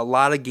 a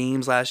lot of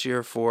games last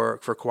year for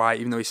Kawhi,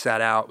 even though he sat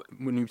out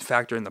when you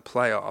factor in the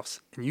playoffs.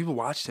 And you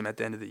watched him at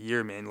the end of the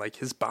year, man. Like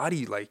his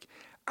body, like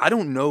I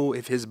don't know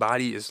if his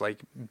body is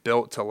like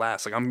built to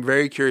last. Like I'm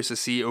very curious to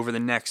see over the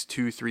next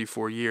 2, 3,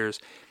 4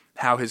 years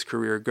how his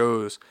career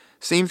goes.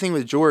 Same thing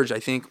with George. I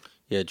think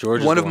Yeah,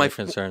 George is one the of one my that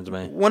concerns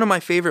me. One of my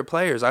favorite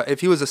players. If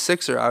he was a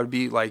Sixer, I would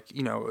be like,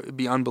 it'd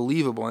be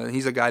unbelievable. And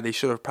he's a guy they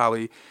should have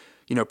probably,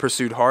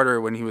 pursued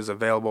harder when he was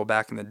available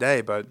back in the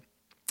day. But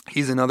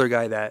he's another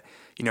guy that,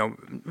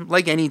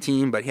 like any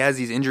team, but he has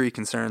these injury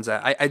concerns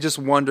that I just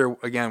wonder,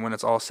 again, when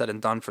it's all said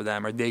and done for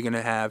them, are they going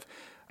to have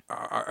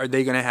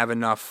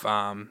enough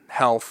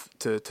health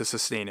to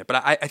sustain it?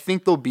 But I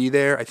think they'll be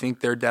there. I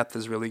think their depth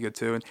is really good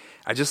too. And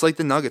I just like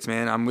the Nuggets,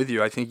 man. I'm with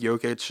you. I think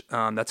Jokic,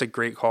 that's a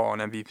great call on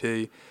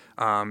MVP.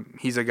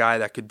 He's a guy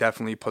that could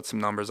definitely put some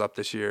numbers up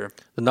this year.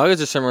 The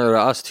Nuggets are similar to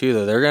us too,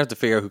 though. They're going to have to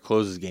figure out who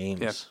closes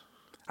games. Yeah.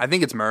 I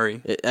think it's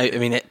Murray.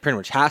 It pretty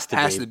much has to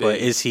be. But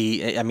is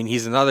he? I mean,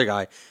 he's another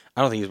guy.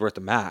 I don't think he's worth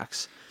the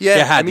max.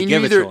 Yeah, I mean, you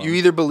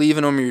either believe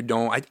in him or you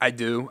don't. I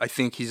do. I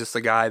think he's just a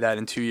guy that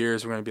in 2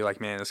 years we're going to be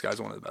like, man, this guy's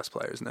one of the best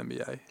players in the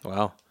NBA.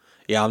 Wow.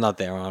 Yeah, I'm not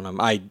there on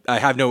him. I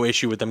have no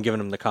issue with them giving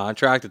him the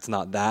contract. It's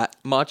not that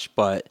much,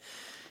 but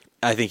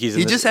I think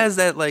he just has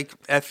that like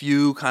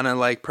FU kind of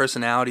like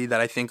personality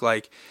that I think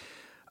like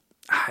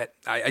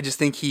I just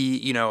think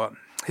he,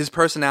 his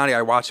personality.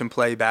 I watch him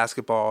play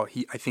basketball.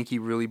 I think he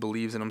really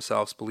believes in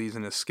himself, believes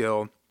in his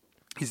skill.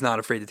 He's not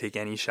afraid to take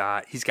any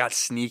shot. He's got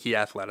sneaky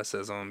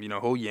athleticism.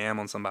 He'll yam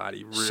on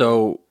somebody. Really.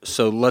 So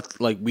let's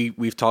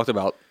we've talked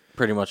about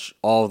pretty much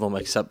all of them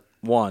except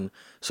one.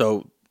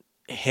 So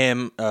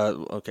him.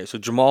 Okay. So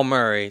Jamal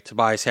Murray,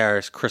 Tobias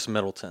Harris, Chris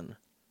Middleton,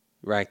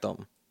 rank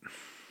them.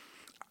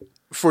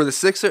 For the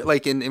Sixers,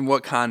 like in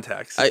what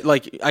context?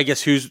 I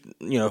guess who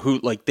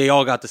they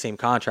all got the same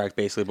contract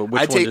basically, but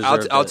which one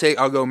deserved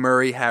I'll go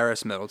Murray,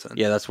 Harris, Middleton.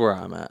 Yeah, that's where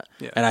I'm at.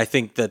 Yeah. And I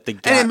think that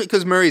and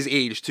because Murray's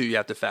age too, you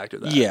have to factor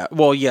that. Yeah,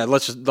 well, yeah.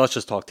 Let's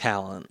just talk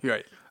talent.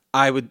 Right.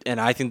 I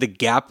think the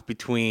gap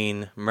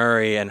between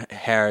Murray and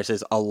Harris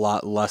is a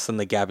lot less than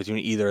the gap between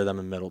either of them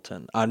and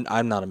Middleton.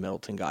 I'm not a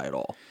Middleton guy at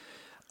all.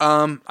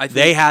 I think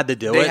they had to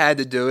do it. They had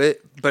to do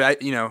it,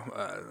 but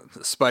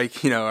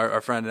Spike,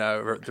 our friend,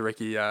 the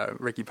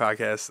Ricky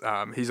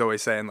podcast, he's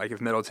always saying like if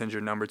Middleton's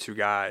your number 2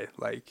 guy,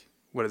 like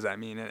what does that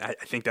mean? And I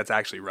think that's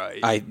actually right.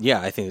 I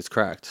think it's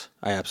correct.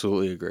 I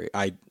absolutely agree.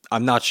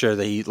 I'm not sure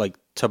that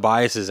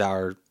Tobias is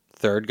our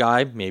 3rd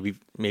guy. Maybe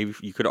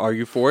you could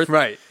argue 4th.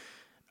 Right.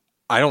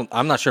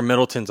 I'm not sure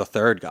Middleton's a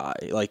 3rd guy.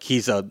 Like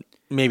he's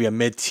maybe a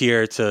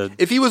mid-tier to.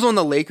 If he was on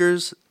the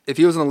Lakers,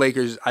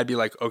 I'd be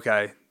like,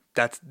 okay.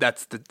 That's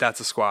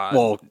a squad.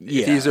 Well,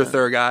 yeah. If he's their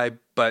 3rd guy,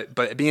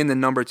 but being the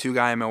number 2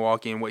 guy in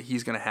Milwaukee and what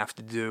he's going to have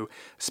to do,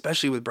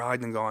 especially with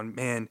Brogdon going,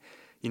 man,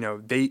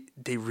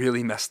 they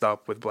really messed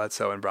up with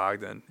Bledsoe and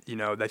Brogdon.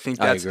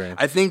 I agree.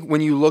 I think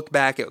when you look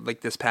back at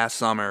like this past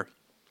summer,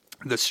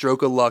 the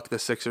stroke of luck the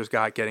Sixers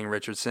got getting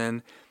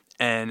Richardson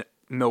and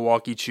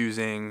Milwaukee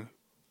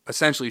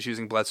essentially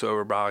choosing Bledsoe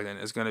over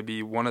Brogdon is going to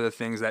be one of the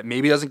things that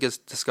maybe doesn't get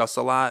discussed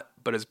a lot,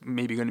 but is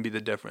maybe going to be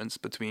the difference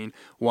between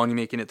one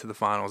making it to the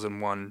finals and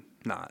one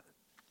not.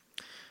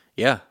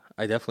 Yeah,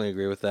 I definitely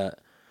agree with that.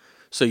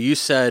 So you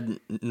said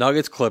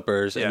Nuggets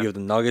Clippers, and you have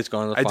the Nuggets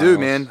going to the finals. I do,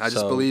 man. I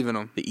just believe in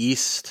them. The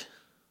East.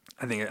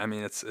 I mean,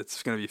 it's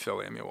going to be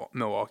Philly and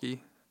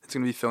Milwaukee. It's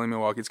going to be Philly and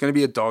Milwaukee. It's going to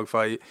be a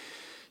dogfight.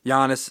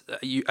 Giannis,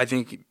 I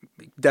think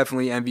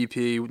definitely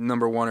MVP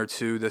number 1 or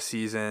 2 this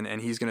season,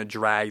 and he's going to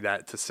drag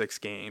that to 6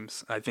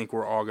 games. I think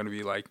we're all going to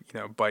be like,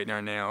 biting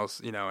our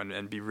nails,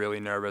 and be really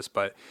nervous.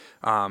 But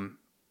I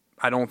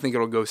don't think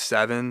it'll go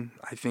 7.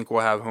 I think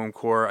we'll have home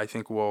court. I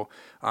think we'll,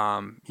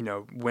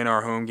 win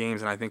our home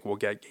games, and I think we'll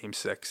get Game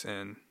 6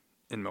 in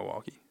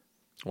Milwaukee.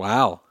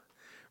 Wow,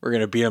 we're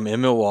going to beat them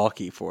in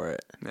Milwaukee for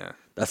it. Yeah,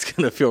 that's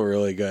going to feel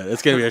really good.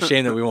 It's going to be a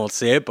shame that we won't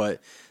see it,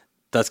 but.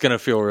 That's gonna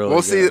feel really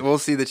good. We'll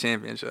see the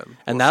championship,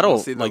 and we'll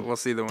see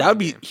the that would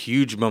be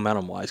huge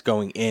momentum wise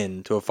going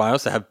into a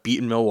finals to have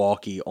beaten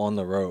Milwaukee on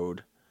the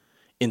road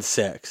in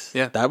 6.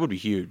 Yeah, that would be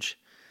huge.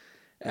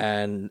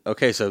 And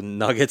okay, so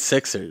Nuggets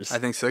Sixers. I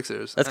think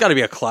Sixers. That's got to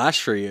be a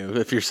clash for you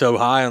if you're so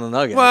high on the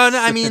Nuggets. Well, no,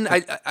 I mean,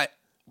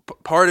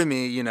 part of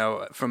me,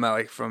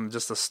 from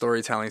just a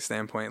storytelling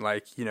standpoint,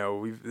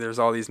 there's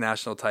all these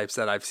national types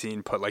that I've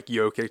seen put like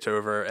Jokic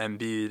over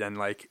Embiid, and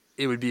like.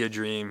 It would be a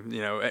dream,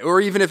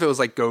 or even if it was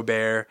like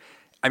Gobert,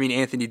 I mean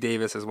Anthony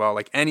Davis as well.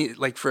 Like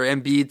for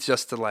Embiid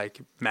just to like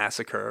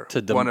massacre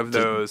one of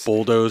those,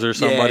 bulldoze or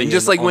somebody, and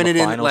just like win it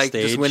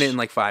in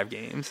like 5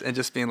 games, and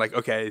just being like,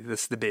 okay,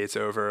 this debate's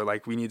over.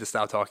 Like we need to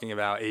stop talking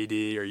about AD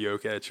or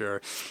Jokic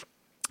or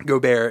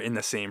Gobert in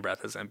the same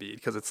breath as Embiid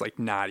because it's like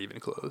not even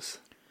close.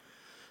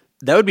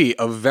 That would be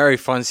a very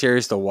fun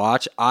series to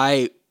watch.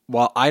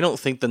 While I don't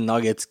think the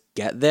Nuggets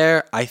get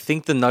there, I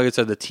think the Nuggets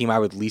are the team I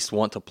would least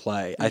want to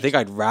play. I think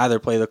I'd rather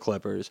play the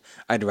Clippers.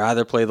 I'd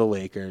rather play the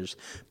Lakers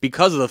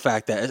because of the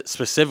fact that,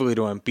 specifically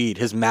to Embiid,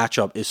 his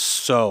matchup is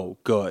so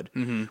good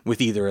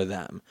with either of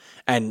them.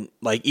 And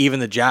like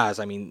even the Jazz,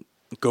 I mean,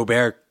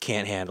 Gobert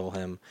can't handle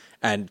him,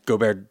 and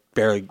Gobert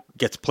barely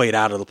gets played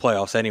out of the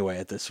playoffs anyway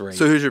at this rate.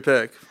 So who's your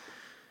pick?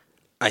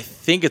 I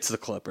think it's the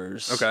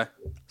Clippers. Okay.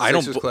 I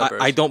Sixers,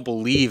 Clippers. I don't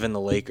believe in the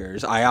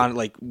Lakers.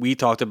 We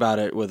talked about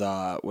it with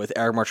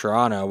Eric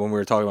Martirano when we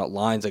were talking about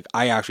lines. Like,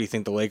 I actually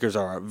think the Lakers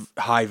are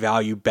a high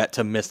value bet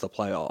to miss the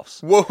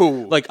playoffs.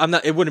 Whoa. Like,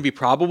 it wouldn't be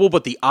probable,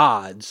 but the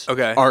odds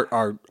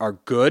are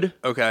good.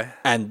 Okay.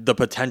 And the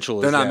potential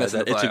is They're not there. missing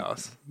the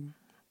playoffs.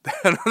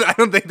 I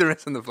don't think they're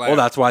missing the playoffs. Well,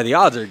 that's why the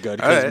odds are good,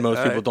 because All most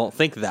right. people don't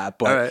think that.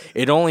 But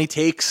it only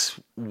takes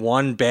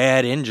one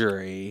bad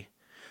injury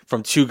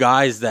from two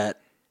guys that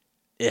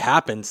it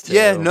happens to.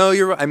 Yeah, no,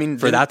 you're right. I mean,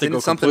 for that to go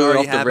something completely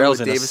already off the happen rails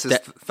with in Davis's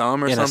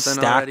thumb or in something a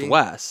stacked already?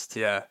 West.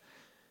 Yeah.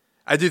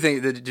 I do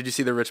think. Did you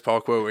see the Rich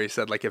Paul quote where he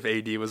said, like, if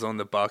AD was on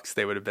the Bucks,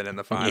 they would have been in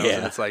the finals? Yeah.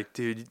 And it's like,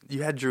 dude,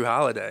 you had Drew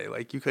Holiday.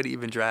 Like, you could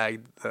even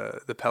drag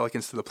the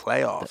Pelicans to the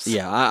playoffs.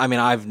 Yeah, I mean,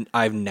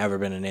 I've never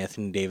been an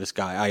Anthony Davis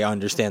guy. I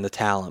understand the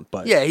talent,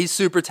 but Yeah, he's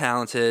super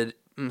talented.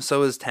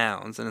 So is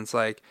Towns. And it's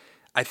like,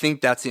 I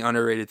think that's the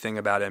underrated thing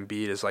about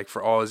Embiid is, like,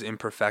 for all his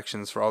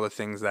imperfections, for all the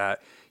things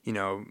that, you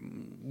know,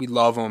 we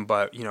love him,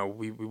 but, you know,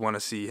 we want to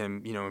see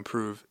him, you know,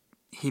 improve.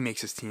 He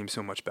makes his team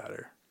so much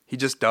better. He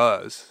just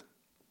does.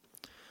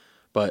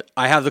 But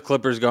I have the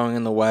Clippers going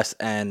in the West,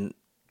 and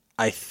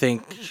I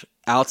think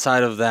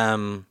outside of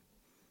them,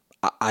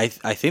 I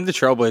think the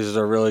Trailblazers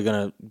are really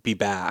going to be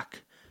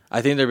back.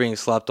 I think they're being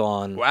slept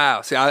on.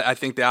 Wow. See, I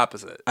think the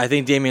opposite. I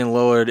think Damian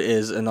Lillard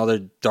is another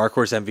dark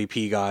horse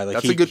MVP guy. Like,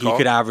 That's a good call. He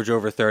could average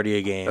over 30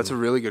 a game. That's a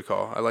really good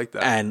call. I like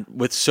that. And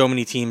with so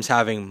many teams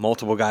having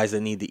multiple guys that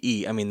need to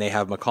eat, I mean, they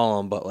have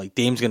McCollum, but like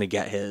Dame's going to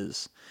get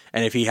his.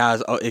 And if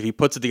he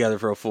puts it together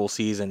for a full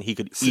season, he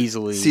could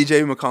easily.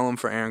 CJ McCollum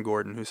for Aaron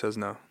Gordon. Who says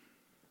no?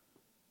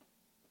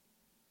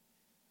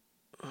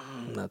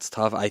 That's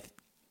tough.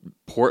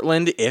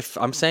 Portland, if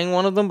I'm saying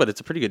one of them, but it's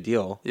a pretty good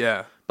deal.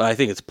 Yeah. But I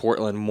think it's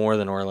Portland more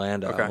than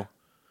Orlando. Okay.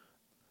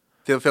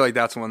 I feel like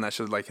that's one that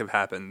should like have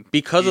happened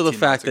Because of the 18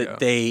 fact months that ago.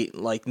 they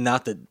like,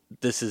 not that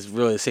this is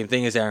really the same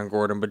thing as Aaron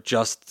Gordon, but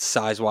just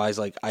size wise,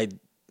 like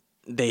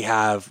they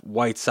have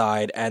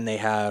Whiteside and they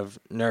have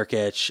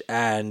Nurkic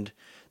and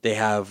they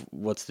have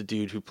what's the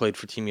dude who played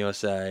for Team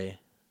USA?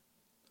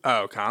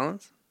 Oh,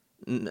 Collins?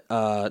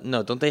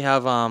 No, don't they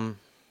have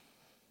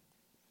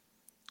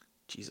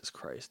Jesus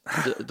Christ?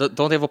 Don't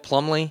they have a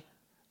Plumlee?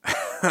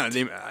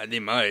 they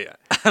might.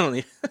 I don't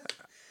even.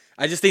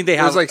 I just think they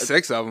have There's like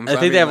 6 of them. I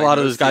think they have a lot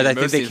of those guys. I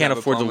think they can't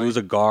afford to lose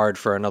a guard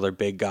for another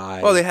big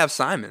guy. Well, they have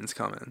Simons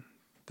coming.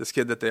 This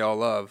kid that they all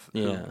love,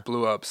 Yeah. who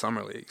blew up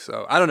Summer League.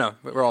 So I don't know.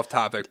 We're off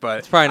topic,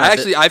 but probably not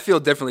I feel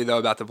differently though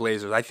about the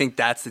Blazers. I think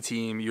that's the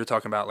team you're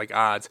talking about, like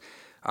odds.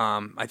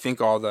 I think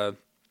all the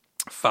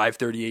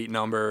 538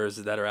 numbers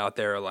that are out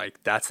there are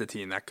like that's the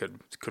team that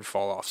could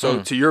fall off.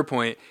 So to your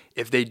point,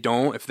 if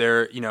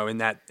they're in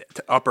that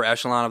upper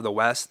echelon of the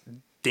West,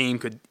 Dame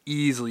could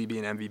easily be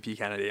an MVP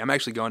candidate. I'm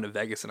actually going to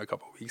Vegas in a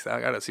couple of weeks. I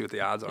got to see what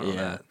the odds are on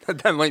that.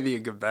 That might be a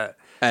good bet.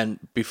 And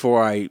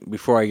before I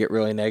get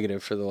really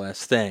negative for the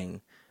last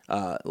thing,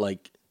 do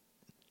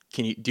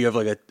you have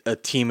like a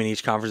team in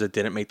each conference that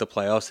didn't make the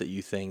playoffs that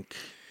you think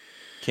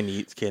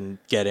can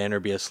get in or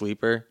be a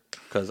sleeper?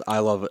 Because I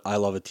love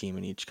a team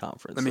in each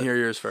conference. Let me hear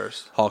yours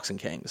first. Hawks and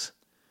Kings.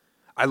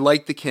 I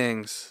like the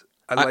Kings.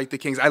 I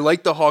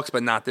like the Hawks,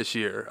 but not this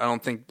year. I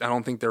don't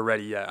think they're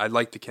ready yet. I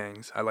like the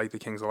Kings. I like the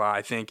Kings a lot.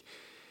 I think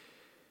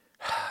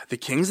the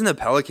Kings and the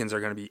Pelicans are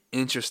going to be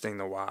interesting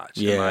to watch,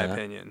 in my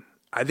opinion.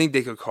 I think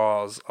they could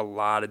cause a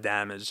lot of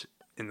damage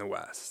in the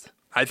West.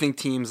 I think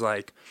teams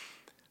like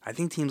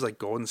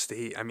Golden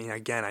State. I mean,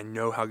 again, I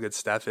know how good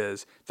Steph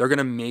is. They're going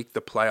to make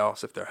the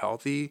playoffs if they're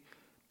healthy,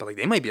 but like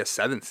they might be a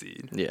 7th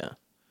seed. Yeah.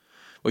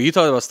 Well, you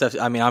talked about Steph.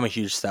 I mean, I'm a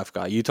huge Steph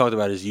guy. You talked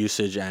about his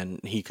usage, and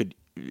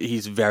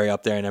he's very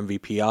up there in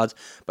MVP odds,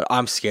 but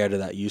I'm scared of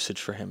that usage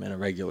for him in a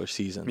regular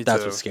season.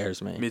 That's what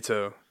scares me. Me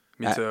too.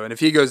 And if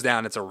he goes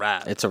down, it's a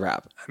wrap. It's a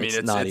wrap. I mean,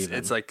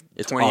 it's like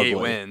it's 28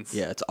 ugly. wins.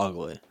 Yeah, it's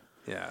ugly.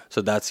 Yeah.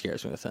 So that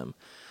scares me with him.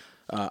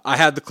 I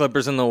had the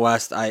Clippers in the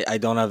West. I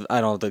don't have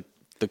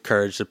the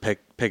courage to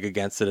pick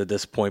against it at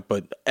this point,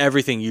 but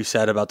everything you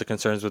said about the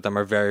concerns with them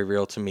are very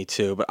real to me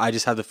too. But I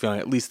just have the feeling,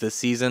 at least this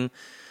season,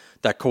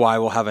 that Kawhi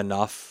will have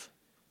enough.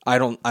 I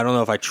don't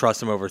know if I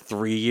trust him over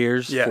 3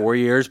 years, 4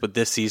 years, but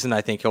this season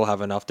I think he'll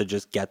have enough to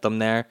just get them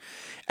there.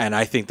 And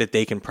I think that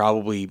they can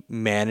probably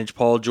manage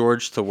Paul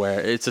George to where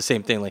it's the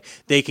same thing. Like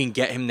they can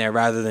get him there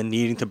rather than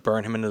needing to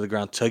burn him into the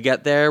ground to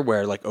get there,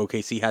 where like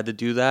OKC had to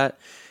do that.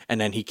 And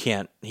then he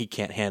can't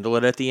handle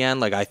it at the end.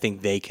 Like I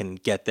think they can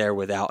get there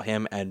without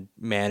him and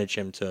manage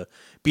him to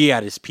be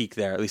at his peak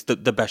there. At least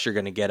the best you're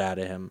going to get out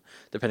of him,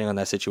 depending on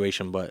that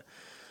situation. But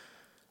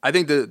I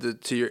think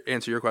to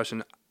answer your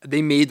question,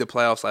 they made the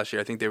playoffs last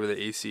year. I think they were the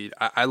 8th seed.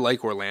 I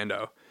like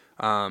Orlando.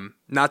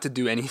 Not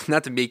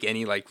to make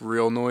any like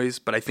real noise,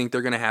 but I think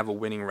they're going to have a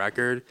winning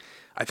record.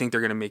 I think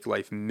they're going to make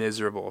life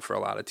miserable for a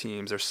lot of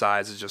teams. Their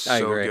size is just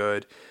so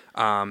good.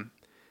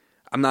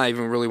 I'm not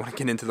even really want to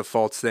get into the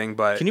faults thing,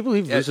 but can you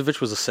believe Vucevic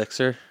was a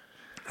Sixer?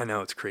 I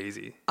know it's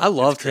crazy. I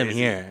loved him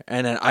here,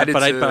 and then I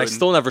I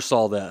still never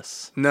saw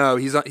this. No,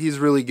 he's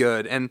really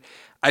good, and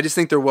I just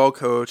think they're well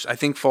coached. I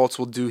think Fultz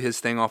will do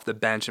his thing off the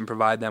bench and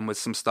provide them with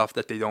some stuff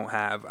that they don't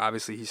have.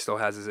 Obviously, he still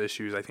has his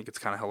issues. I think it's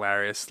kind of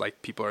hilarious.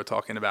 Like, people are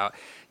talking about,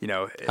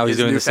 how he's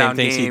doing the same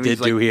things he did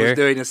do here. He's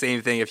doing the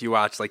same thing if you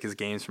watch like his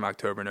games from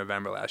October,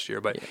 November last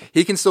year. But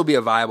he can still be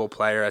a viable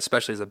player,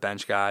 especially as a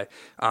bench guy.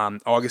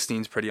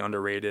 Augustine's pretty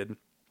underrated.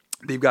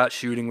 They've got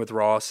shooting with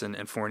Ross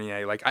and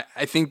Fournier. Like,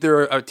 I think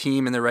they're a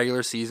team in the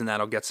regular season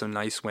that'll get some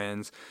nice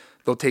wins.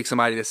 They'll take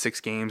somebody to 6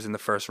 games in the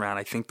first round.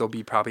 I think they'll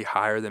be probably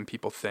higher than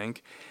people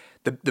think.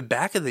 The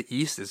back of the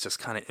East is just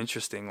kind of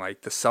interesting.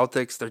 Like, the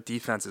Celtics, their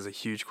defense is a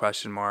huge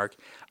question mark.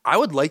 I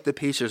would like the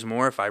Pacers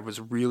more if I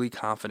was really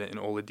confident in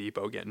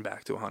Oladipo getting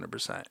back to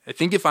 100%. I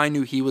think if I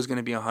knew he was going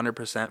to be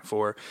 100%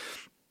 for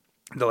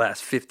the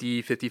last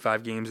 50,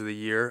 55 games of the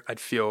year, I'd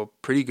feel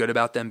pretty good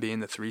about them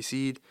being the 3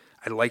 seed.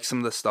 I like some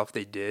of the stuff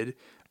they did.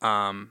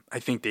 I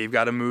think they've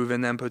got to move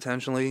in them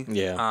potentially.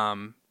 Yeah.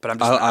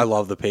 But I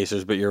love the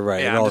Pacers, but you're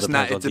right. Yeah, it all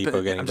depends on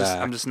Depot getting back.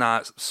 I'm just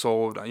not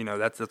sold.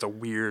 That's a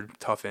weird,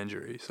 tough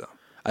injury. So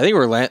I think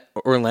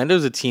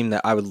Orlando's a team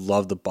that I would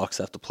love the Bucks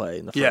have to play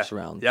in the first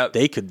round. Yep.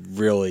 They could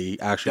really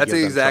actually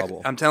give them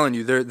trouble. I'm telling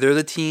you, they're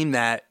the team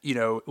that,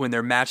 when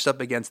they're matched up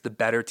against the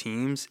better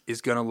teams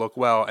is going to look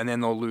well, and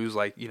then they'll lose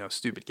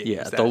stupid games.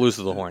 Yeah, they'll lose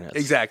to the Hornets.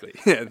 Exactly.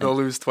 Yeah, they'll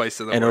lose twice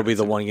to the Hornets. And it'll be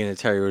the one game that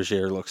Terry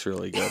Rozier looks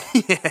really good.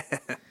 Yeah.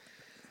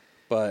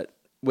 But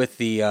with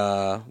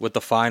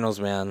the finals,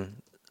 man,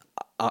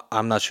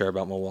 I'm not sure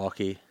about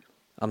Milwaukee.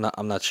 I'm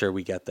not sure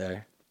we get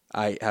there.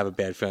 I have a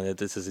bad feeling that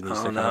this is an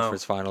Eastern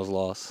Conference Finals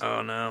loss.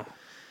 Oh no.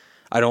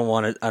 I don't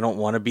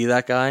want to be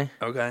that guy.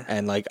 Okay.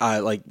 And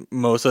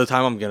most of the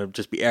time I'm going to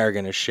just be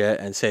arrogant as shit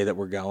and say that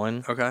we're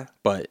going. Okay.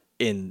 But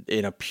in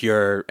a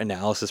pure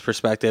analysis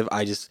perspective,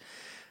 I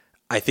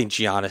think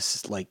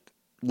Giannis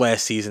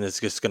last season is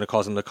just going to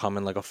cause him to come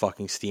in like a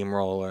fucking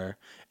steamroller,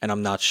 and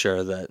I'm not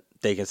sure that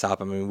they can stop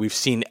him. I mean, we've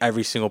seen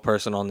every single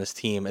person on this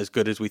team, as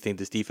good as we think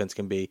this defense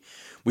can be,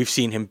 we've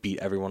seen him beat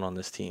everyone on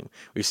this team.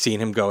 We've seen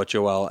him go at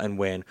Joel and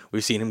win.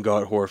 We've seen him go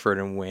at Horford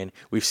and win.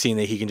 We've seen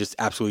that he can just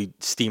absolutely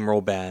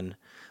steamroll Ben.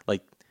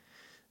 Like,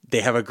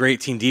 they have a great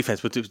team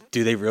defense, but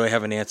do they really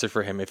have an answer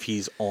for him if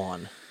he's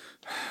on?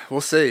 We'll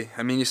see.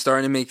 I mean, you're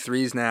starting to make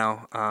threes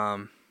now.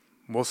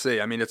 We'll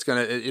see. I mean, it's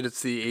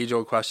the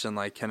age-old question,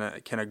 like, can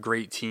a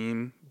great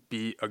team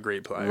beat a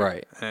great player?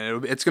 Right.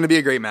 And it's going to be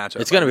a great matchup.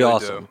 It's going to be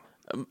awesome.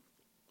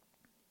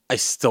 I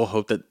still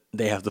hope that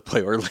they have to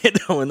play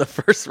Orlando in the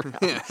first round.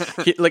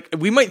 Yeah.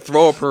 We might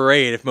throw a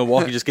parade if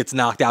Milwaukee just gets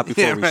knocked out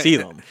before we see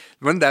them.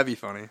 Wouldn't that be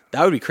funny?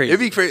 That would be crazy.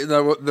 It'd be crazy.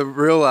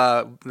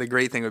 The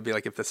great thing would be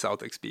like if the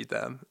Celtics beat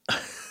them.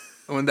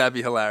 Wouldn't that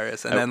be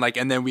hilarious? And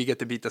then we get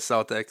to beat the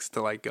Celtics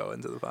to go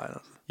into the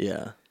finals.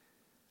 Yeah.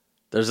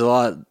 There's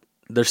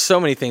so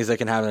many things that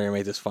can happen that are going to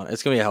make this fun.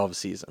 It's going to be a hell of a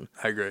season.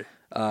 I agree.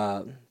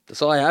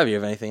 That's all I have. You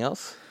have anything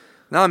else?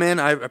 No, man,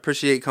 I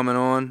appreciate coming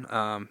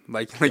on.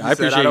 Like you I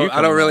said, I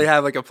don't really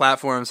have a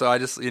platform, so I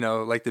just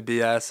like to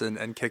BS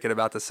and kick it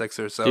about the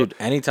Sixers. So, dude,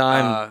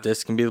 anytime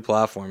this can be the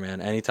platform,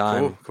 man.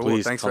 Anytime, cool.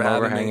 Please Thanks come for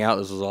over, having hang me. out.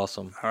 This was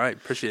awesome. All right,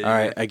 appreciate it. All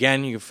right,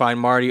 again, you can find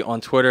Marty on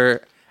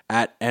Twitter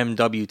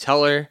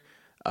 @MWTeller.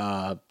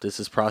 This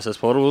is Process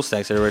Potables.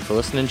 Thanks everybody for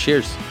listening.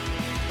 Cheers.